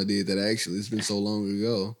last time I did that, actually. It's been so long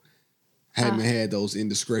ago. I haven't had those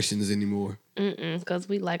indiscretions anymore. Because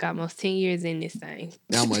we like almost 10 years in this thing.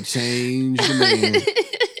 I'm going to change the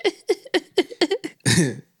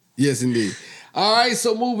man. Yes, indeed. All right,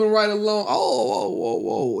 so moving right along.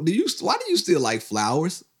 Whoa. Why do you still like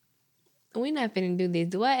flowers? We're not finna do this.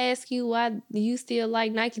 Do I ask you why you still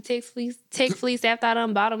like Nike Tech Fleece after I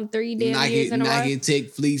done bought them 3 damn years in a row? Nike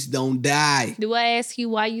Tech Fleece don't die. Do I ask you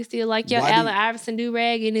why you still like your Allen Iverson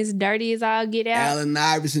do-rag and it's dirty as all get out? Allen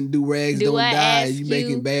Iverson do-rags don't die. You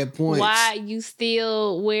making bad points. Why you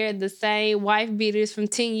still wear the same wife beaters from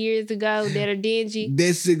 10 years ago that are dingy?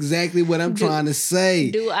 That's exactly what I'm trying to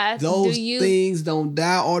say. Those things don't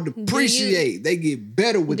die or depreciate. They get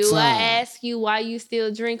better with time. Do I ask you why you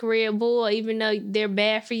still drink Red Bull even though they're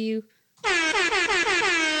bad for you?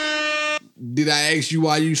 Did I ask you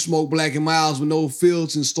why you smoke Black & Milds with no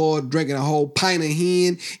filters and start drinking a whole pint of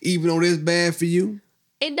hen even though that's bad for you?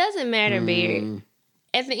 It doesn't matter, Beard.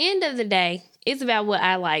 At the end of the day, it's about what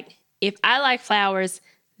I like. If I like flowers,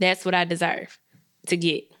 that's what I deserve to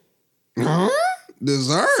get.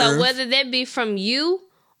 Deserve? So whether that be from you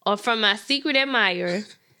or from my secret admirer,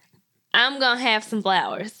 I'm going to have some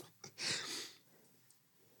flowers.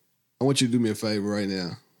 I want you to do me a favor right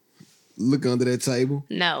now. Look under that table.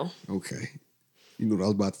 No. Okay. You know what I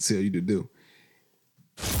was about to tell you to do.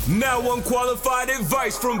 Now unqualified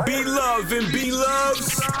advice from B Love and B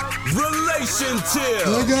Love's Relation Tip.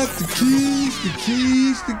 I got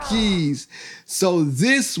the keys. So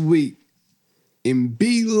this week in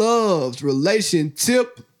B Love's Relation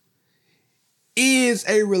Tip is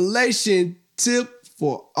a relation tip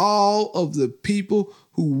for all of the people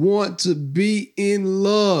who want to be in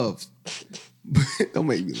love. Don't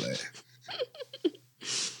make me laugh.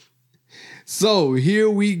 So here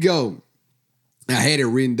we go. I had it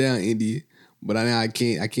written down, India, but I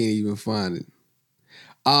can't even find it.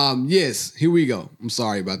 Yes, here we go. I'm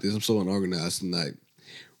sorry about this. I'm so unorganized tonight.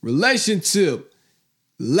 Relation tip.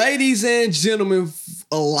 Ladies and gentlemen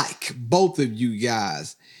alike, both of you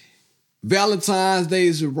guys. Valentine's Day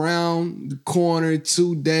is around the corner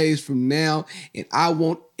 2 days from now, and I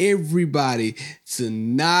want everybody to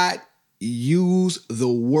not use the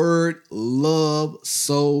word love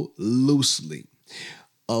so loosely.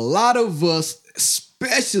 A lot of us,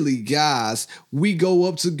 especially guys, we go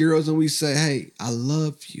up to girls and we say, hey, I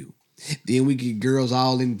love you. Then we get girls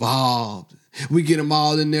all involved. We get them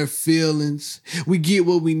all in their feelings. We get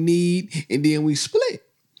what we need, and then we split.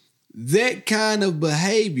 That kind of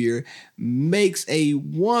behavior makes a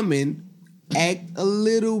woman act a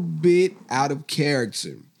little bit out of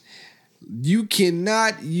character. You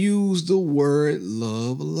cannot use the word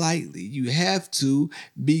love lightly. You have to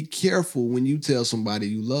be careful when you tell somebody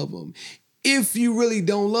you love them. If you really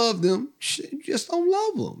don't love them, you just don't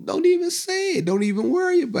love them. Don't even say it. Don't even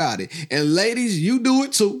worry about it. And ladies, you do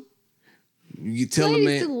it too. You tell a Ladies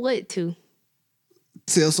man, do what too?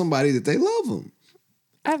 tell somebody that they love them.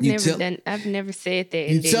 I've never said that.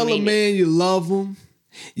 You tell a man you love him.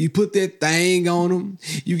 You put that thing on him.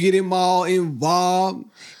 You get him all involved,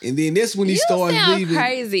 and then that's when he starts leaving.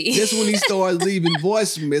 Crazy. That's when he starts leaving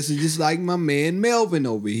voice messages like my man Melvin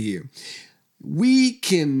over here. We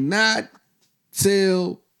cannot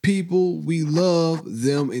tell people we love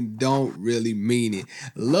them and don't really mean it.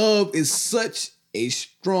 Love is such a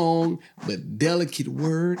strong but delicate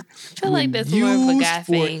word. I feel like that's more of a guy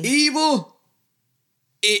thing. For evil,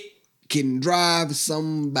 it can drive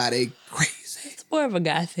somebody crazy. It's more of a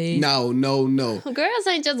guy thing. No. Girls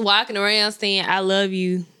ain't just walking around saying I love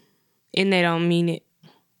you and they don't mean it.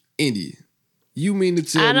 India, you mean to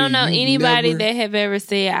tell me I don't know anybody never... that have ever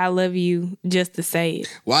said I love you just to say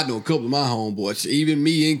it. Well, I know a couple of my homeboys, even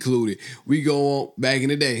me included. We go on back in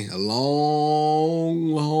the day, a long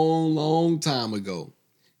time ago.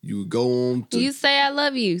 You would go on to... You say I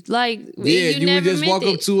love you. Like, yeah, you would just walk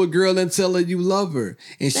it. up to a girl and tell her you love her.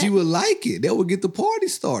 And she would like it. That would get the party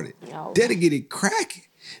started. Oh. That'd get it cracking.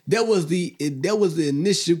 That was the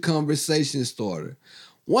initial conversation starter.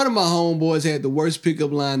 One of my homeboys had the worst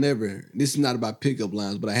pickup line ever. This is not about pickup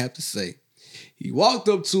lines, but I have to say. He walked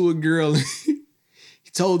up to a girl and he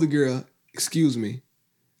told the girl, "Excuse me,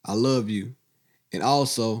 I love you. And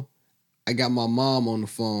also, I got my mom on the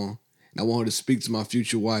phone and I want her to speak to my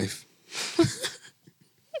future wife."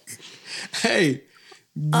 Hey,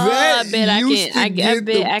 that I bet I used can- to get I bet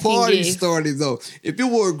the I can party guess. started though. If it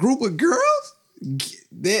were a group of girls,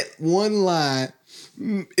 that one line,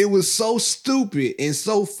 it was so stupid and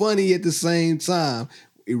so funny at the same time.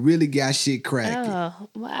 It really got shit cracking. Oh,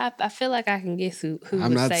 well, I feel like I can guess who I'm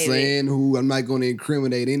would not say saying who. I'm not going to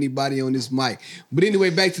incriminate anybody on this mic. But anyway,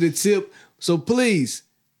 back to the tip. So please,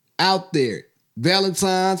 out there,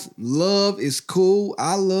 Valentine's, love is cool.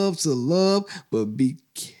 I love to love, but be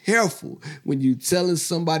careful when you telling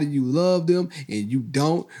somebody you love them and you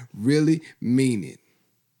don't really mean it.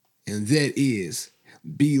 And that is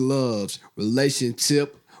B Love's relation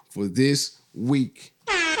tip for this week.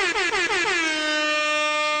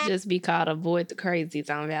 that. Just be called Avoid the Crazies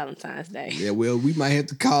on Valentine's Day. Yeah, well, we might have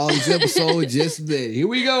to call this episode just that. Here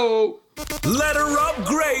we go. Let her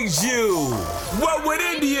upgrade you. What would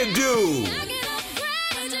India do?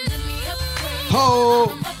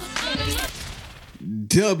 Ho!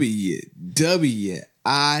 WWID.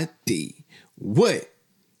 What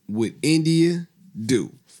would India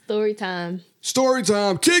do? Story time. Story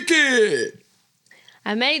time. Kick it!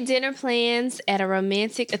 I made dinner plans at a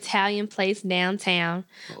romantic Italian place downtown,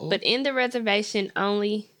 but in the reservation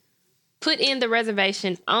only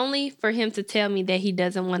for him to tell me that he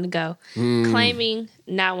doesn't want to go, claiming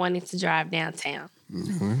not wanting to drive downtown.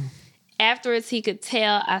 Mm-hmm. Afterwards, he could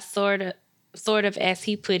tell I sort of, as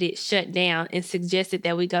he put it, shut down and suggested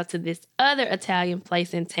that we go to this other Italian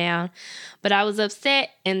place in town, but I was upset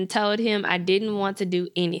and told him I didn't want to do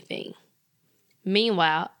anything.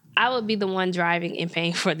 Meanwhile, I would be the one driving and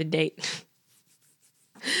paying for the date.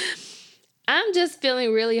 I'm just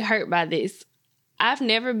feeling really hurt by this. I've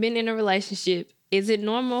never been in a relationship. Is it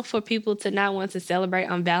normal for people to not want to celebrate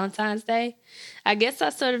on Valentine's Day? I guess I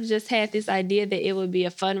sort of just had this idea that it would be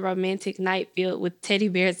a fun romantic night filled with teddy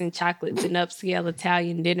bears and chocolates and upscale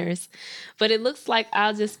Italian dinners. But it looks like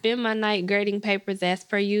I'll just spend my night grading papers as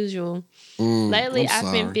per usual. Lately,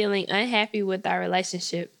 I've been feeling unhappy with our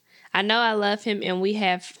relationship. I know I love him and we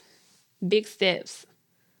have big steps.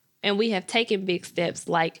 And we have taken big steps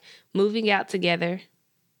like moving out together.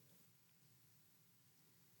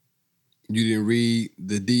 You didn't read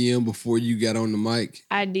the DM before you got on the mic?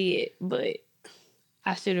 I did, but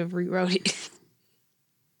I should have rewrote it.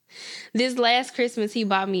 This last Christmas, he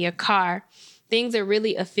bought me a car. Things are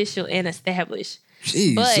really official and established.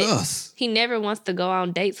 Jesus. But he never wants to go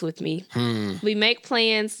on dates with me. We make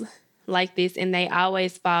plans like this and they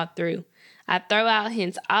always fall through. I throw out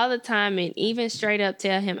hints all the time and even straight up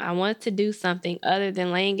tell him I want to do something other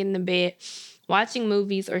than laying in the bed, watching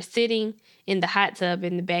movies, or sitting in the hot tub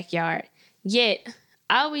in the backyard. Yet,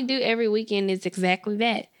 all we do every weekend is exactly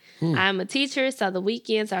that. I'm a teacher, so the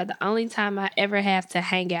weekends are the only time I ever have to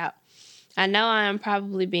hang out. I know I am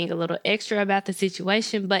probably being a little extra about the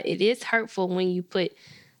situation, but it is hurtful when you put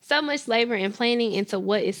so much labor and planning into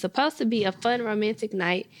what is supposed to be a fun romantic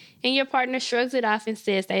night, and your partner shrugs it off and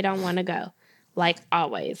says they don't want to go. Like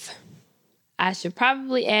always. I should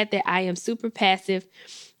probably add that I am super passive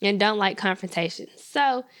and don't like confrontation.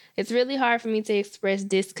 So it's really hard for me to express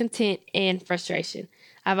discontent and frustration.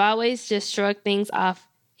 I've always just shrugged things off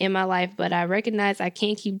in my life, but I recognize I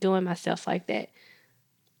can't keep doing myself like that.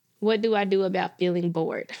 What do I do about feeling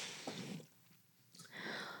bored?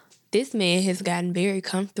 This man has gotten very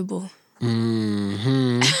comfortable.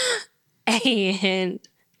 Mm-hmm. And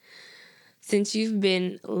since you've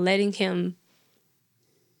been letting him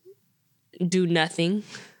do nothing,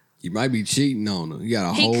 You might be cheating on her. You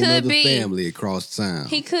got a He whole could other be. family across town.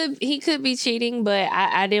 he could be cheating, but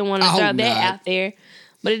I didn't want to I throw hope that not. out there.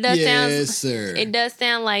 But it does Yes, sound sir. it does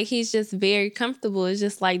sound like he's just very comfortable. It's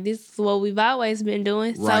just like this is what we've always been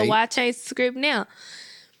doing. Right. So why change the script now?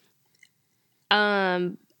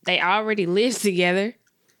 They already live together.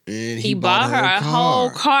 And He bought her a whole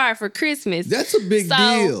car for Christmas. That's a big So,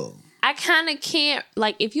 deal. I kind of can't,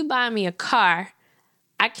 like, if you buy me a car,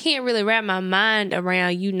 I can't really wrap my mind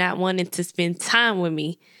around you not wanting to spend time with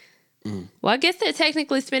me. Well, I guess they're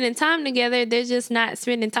technically spending time together. They're just not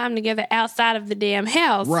spending time together outside of the damn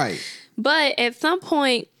house. Right. But at some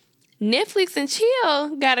point, Netflix and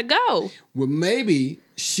chill gotta go. Well, maybe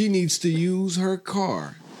she needs to use her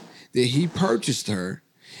car that he purchased her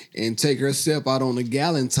and take herself out on a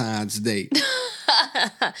Galentine's date.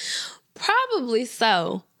 Probably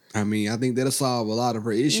so. I mean, I think that'll solve a lot of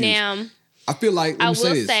her issues. Now, I feel like, let I me say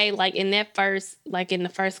will this. say, like in the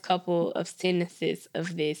first couple of sentences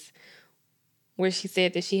of this, where she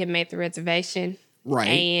said that she had made the reservation, Right.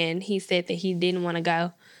 and he said that he didn't want to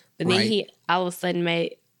go, but then Right. he all of a sudden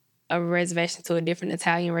made a reservation to a different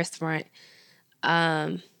Italian restaurant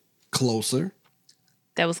Closer.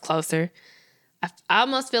 that was closer. I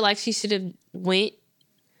almost feel like she should have went,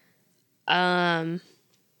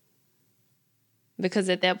 because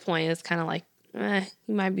at that point it's kind of like,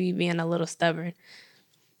 he might be being a little stubborn,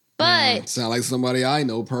 but. Sound like somebody I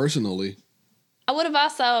know personally. I would have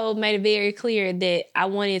also made it very clear that I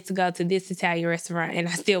wanted to go to this Italian restaurant and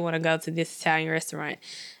I still want to go to this Italian restaurant.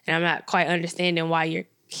 And I'm not quite understanding why you're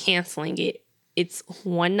canceling it. It's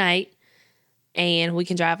one night and we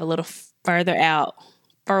can drive a little further out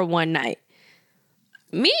for one night.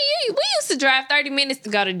 Me and you, we used to drive 30 minutes to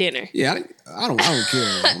go to dinner. Yeah, I don't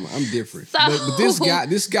care. I'm different. So- But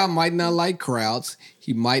this guy might not like crowds.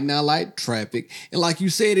 He might not like traffic. And like you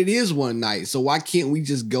said, it is one night. So why can't we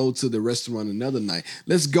just go to the restaurant another night?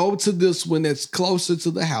 Let's go to this one that's closer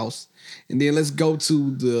to the house. And then let's go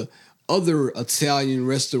to the other Italian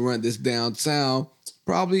restaurant that's downtown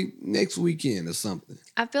probably next weekend or something.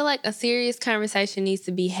 I feel like a serious conversation needs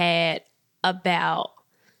to be had about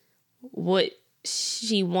what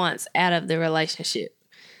she wants out of the relationship,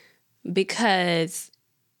 because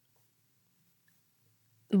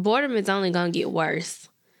boredom is only gonna get worse,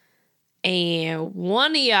 and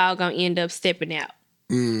one of y'all gonna end up stepping out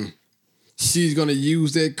She's gonna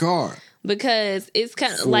use that car because it's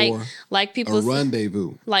kind of For like a people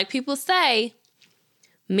rendezvous. like people say,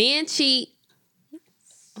 men cheat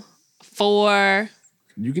for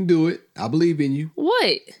You can do it. I believe in you.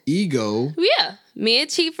 what? Ego. Yeah, men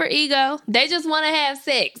cheat for ego. They just want to have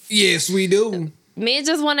sex. Yes, we do. Men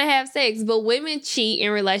just want to have sex, but women cheat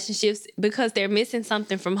in relationships because they're missing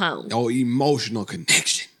something from home. Oh, emotional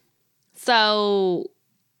connection. So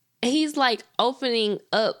he's like opening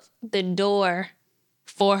up the door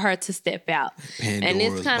for her to step out. And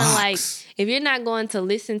it's Pandora's kind of like, box. if you're not going to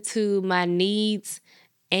listen to my needs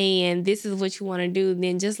and this is what you want to do,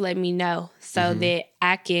 then just let me know so that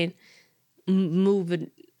I can move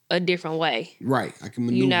a different way. Right. I can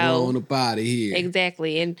maneuver on up out of here.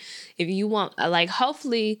 Exactly. And if you want, like,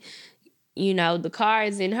 hopefully, the car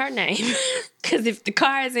is in her name. Because if the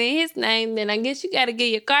car is in his name, then I guess you got to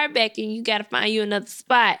get your car back and you got to find you another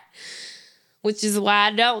spot. Which is why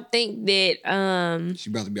I don't think that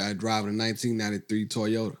She about to be out driving a 1993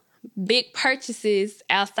 Toyota. big purchases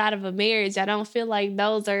outside of a marriage, I don't feel like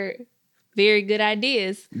those are very good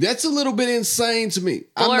ideas. That's a little bit insane to me. For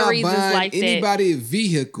I'm not reasons buying like that. anybody a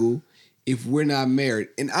vehicle if we're not married.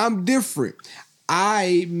 And I'm different.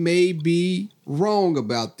 I may be wrong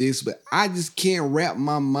about this, but I just can't wrap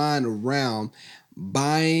my mind around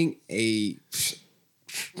buying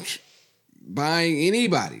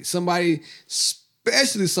anybody, somebody,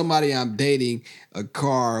 especially somebody I'm dating, a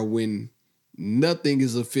car when nothing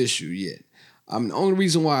is official yet. The only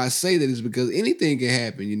reason why I say that is because anything can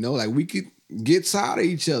happen, like we could get tired of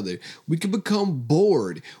each other. We could become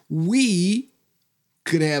bored. We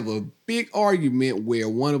could have a big argument where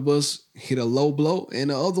one of us hit a low blow and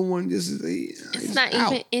the other one just It's not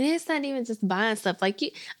even just buying stuff. Like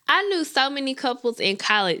I knew so many couples in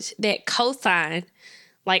college that co-signed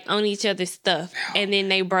like on each other's stuff and then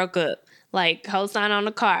they broke up. like co-sign on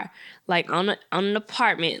a car, like on an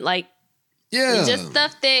apartment, like Yeah. just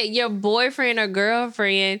stuff that your boyfriend or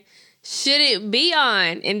girlfriend shouldn't be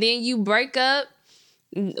on, and then you break up.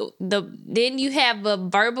 Then you have a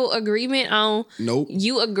verbal agreement on Nope.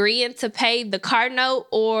 you agreeing to pay the car note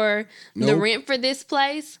or the Nope. rent for this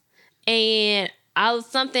place, and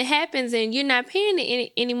something happens and you're not paying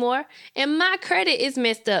it anymore, and my credit is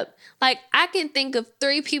messed up. Like, I can think of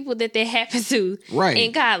 3 people that happened to Right.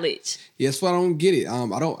 in college. Yes, I don't get it.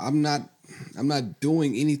 I'm not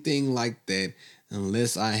doing anything like that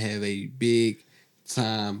unless I have a big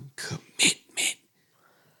time commitment.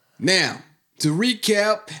 Now, to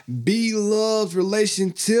recap, B Love's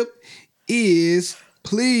relation tip is,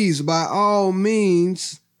 please, by all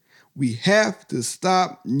means, we have to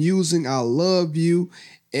stop using I love you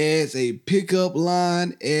as a pickup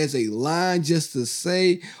line, as a line just to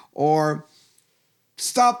say, or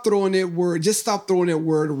stop throwing that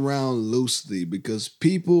word around loosely, because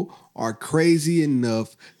people are crazy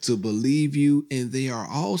enough to believe you, and they are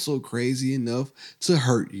also crazy enough to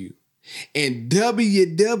hurt you. And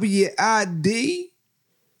WWID,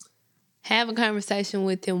 Have a conversation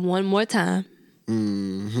with him one more time.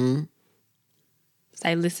 mm-hmm.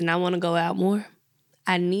 Say, listen, I want to go out more.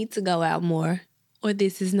 I need to go out more, or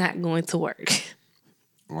this is not going to work.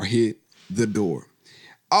 Or hit the door.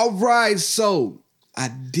 All right, so I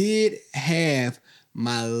did have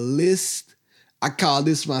my list. I call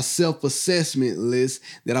this my self-assessment list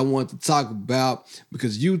that I want to talk about,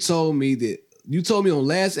 because you told me on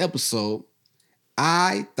last episode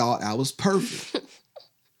I thought I was perfect.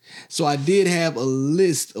 So I did have a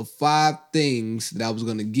list of 5 things that I was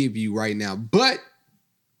going to give you right now. But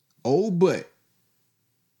I'm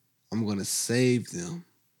going to save them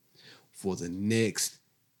for the next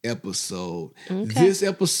episode. Okay. This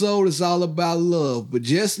episode is all about love, but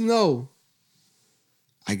just know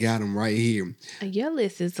I got them right here. Your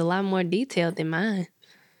list is a lot more detailed than mine.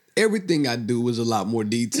 Everything I do is a lot more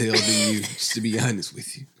detailed than you, just to be honest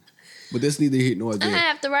with you. But that's neither here nor I there.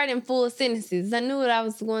 have to write in full sentences. I knew what I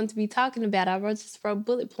was going to be talking about. I just wrote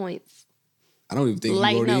bullet points. I don't even think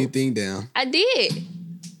Light you wrote notes. anything down. I did.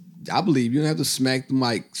 I believe you. You don't have to smack the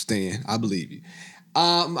mic stand. I believe you.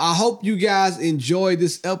 I hope you guys enjoyed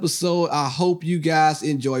this episode. I hope you guys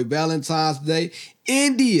enjoy Valentine's Day.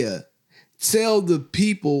 India, tell the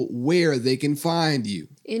people where they can find you.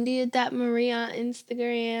 India.Marie on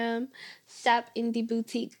Instagram. Shop Indie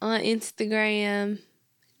Boutique on Instagram.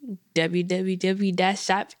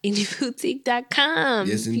 www.shopindieboutique.com.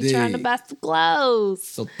 Yes, if you're trying to indeed. buy some clothes.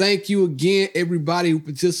 So thank you again, everybody who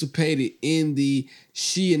participated in the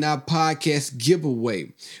She and I podcast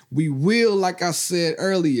giveaway. We will, like I said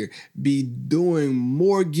earlier, be doing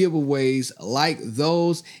more giveaways like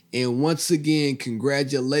those. And once again,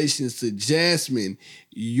 congratulations to Jasmine.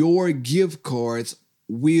 Your gift cards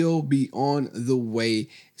will be on the way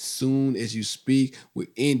soon as you speak with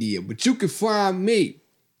India. But you can find me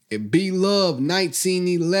at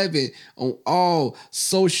BLove1911 on all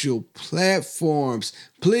social platforms.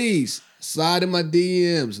 Please slide in my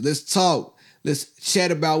DMs. Let's talk. Let's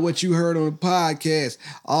chat about what you heard on the podcast.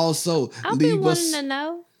 Also, I'll be wanting to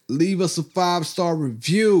know. leave us a 5-star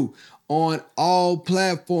review on all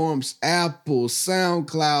platforms, Apple,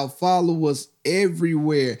 SoundCloud. Follow us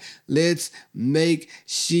everywhere. Let's make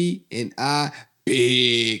She and I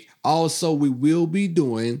big. Also, we will be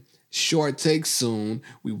doing short takes soon.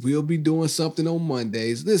 We will be doing something on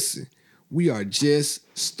Mondays. Listen, we are just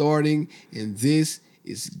starting, and this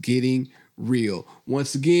is getting real.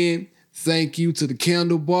 Once again, thank you to the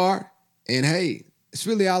Candle Bar. And hey, it's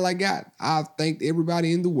really all I got. I've thanked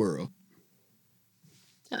everybody in the world.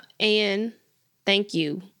 And thank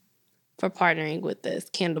you for partnering with us,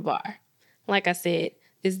 Candle Bar. Like I said,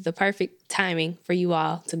 this is the perfect timing for you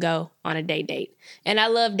all to go on a day date. And I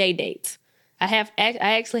love day dates. I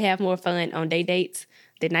actually have more fun on day dates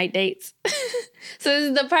than night dates. So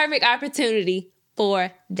this is the perfect opportunity for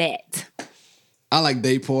that. I like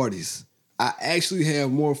day parties. I actually have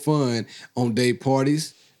more fun on day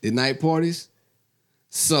parties than night parties.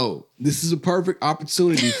 So this is a perfect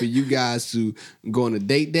opportunity for you guys to go on a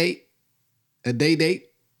day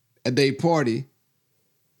party,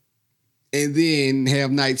 and then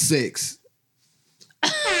have night sex.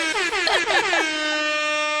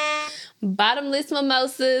 Bottomless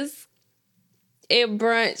mimosas at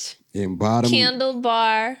brunch. And Candle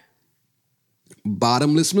Bar.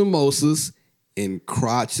 bottomless mimosas and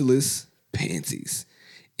crotchless panties.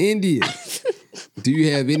 India, do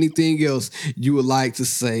you have anything else you would like to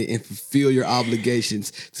say and fulfill your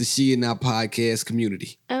obligations to She and I podcast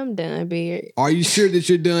community? I'm done, Beard. Are you sure that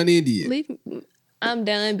you're done, India? I'm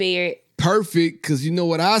done, Beard. perfect, because you know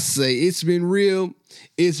what I say. It's been real.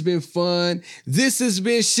 It's been fun. This has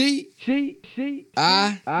been She.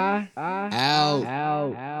 I out.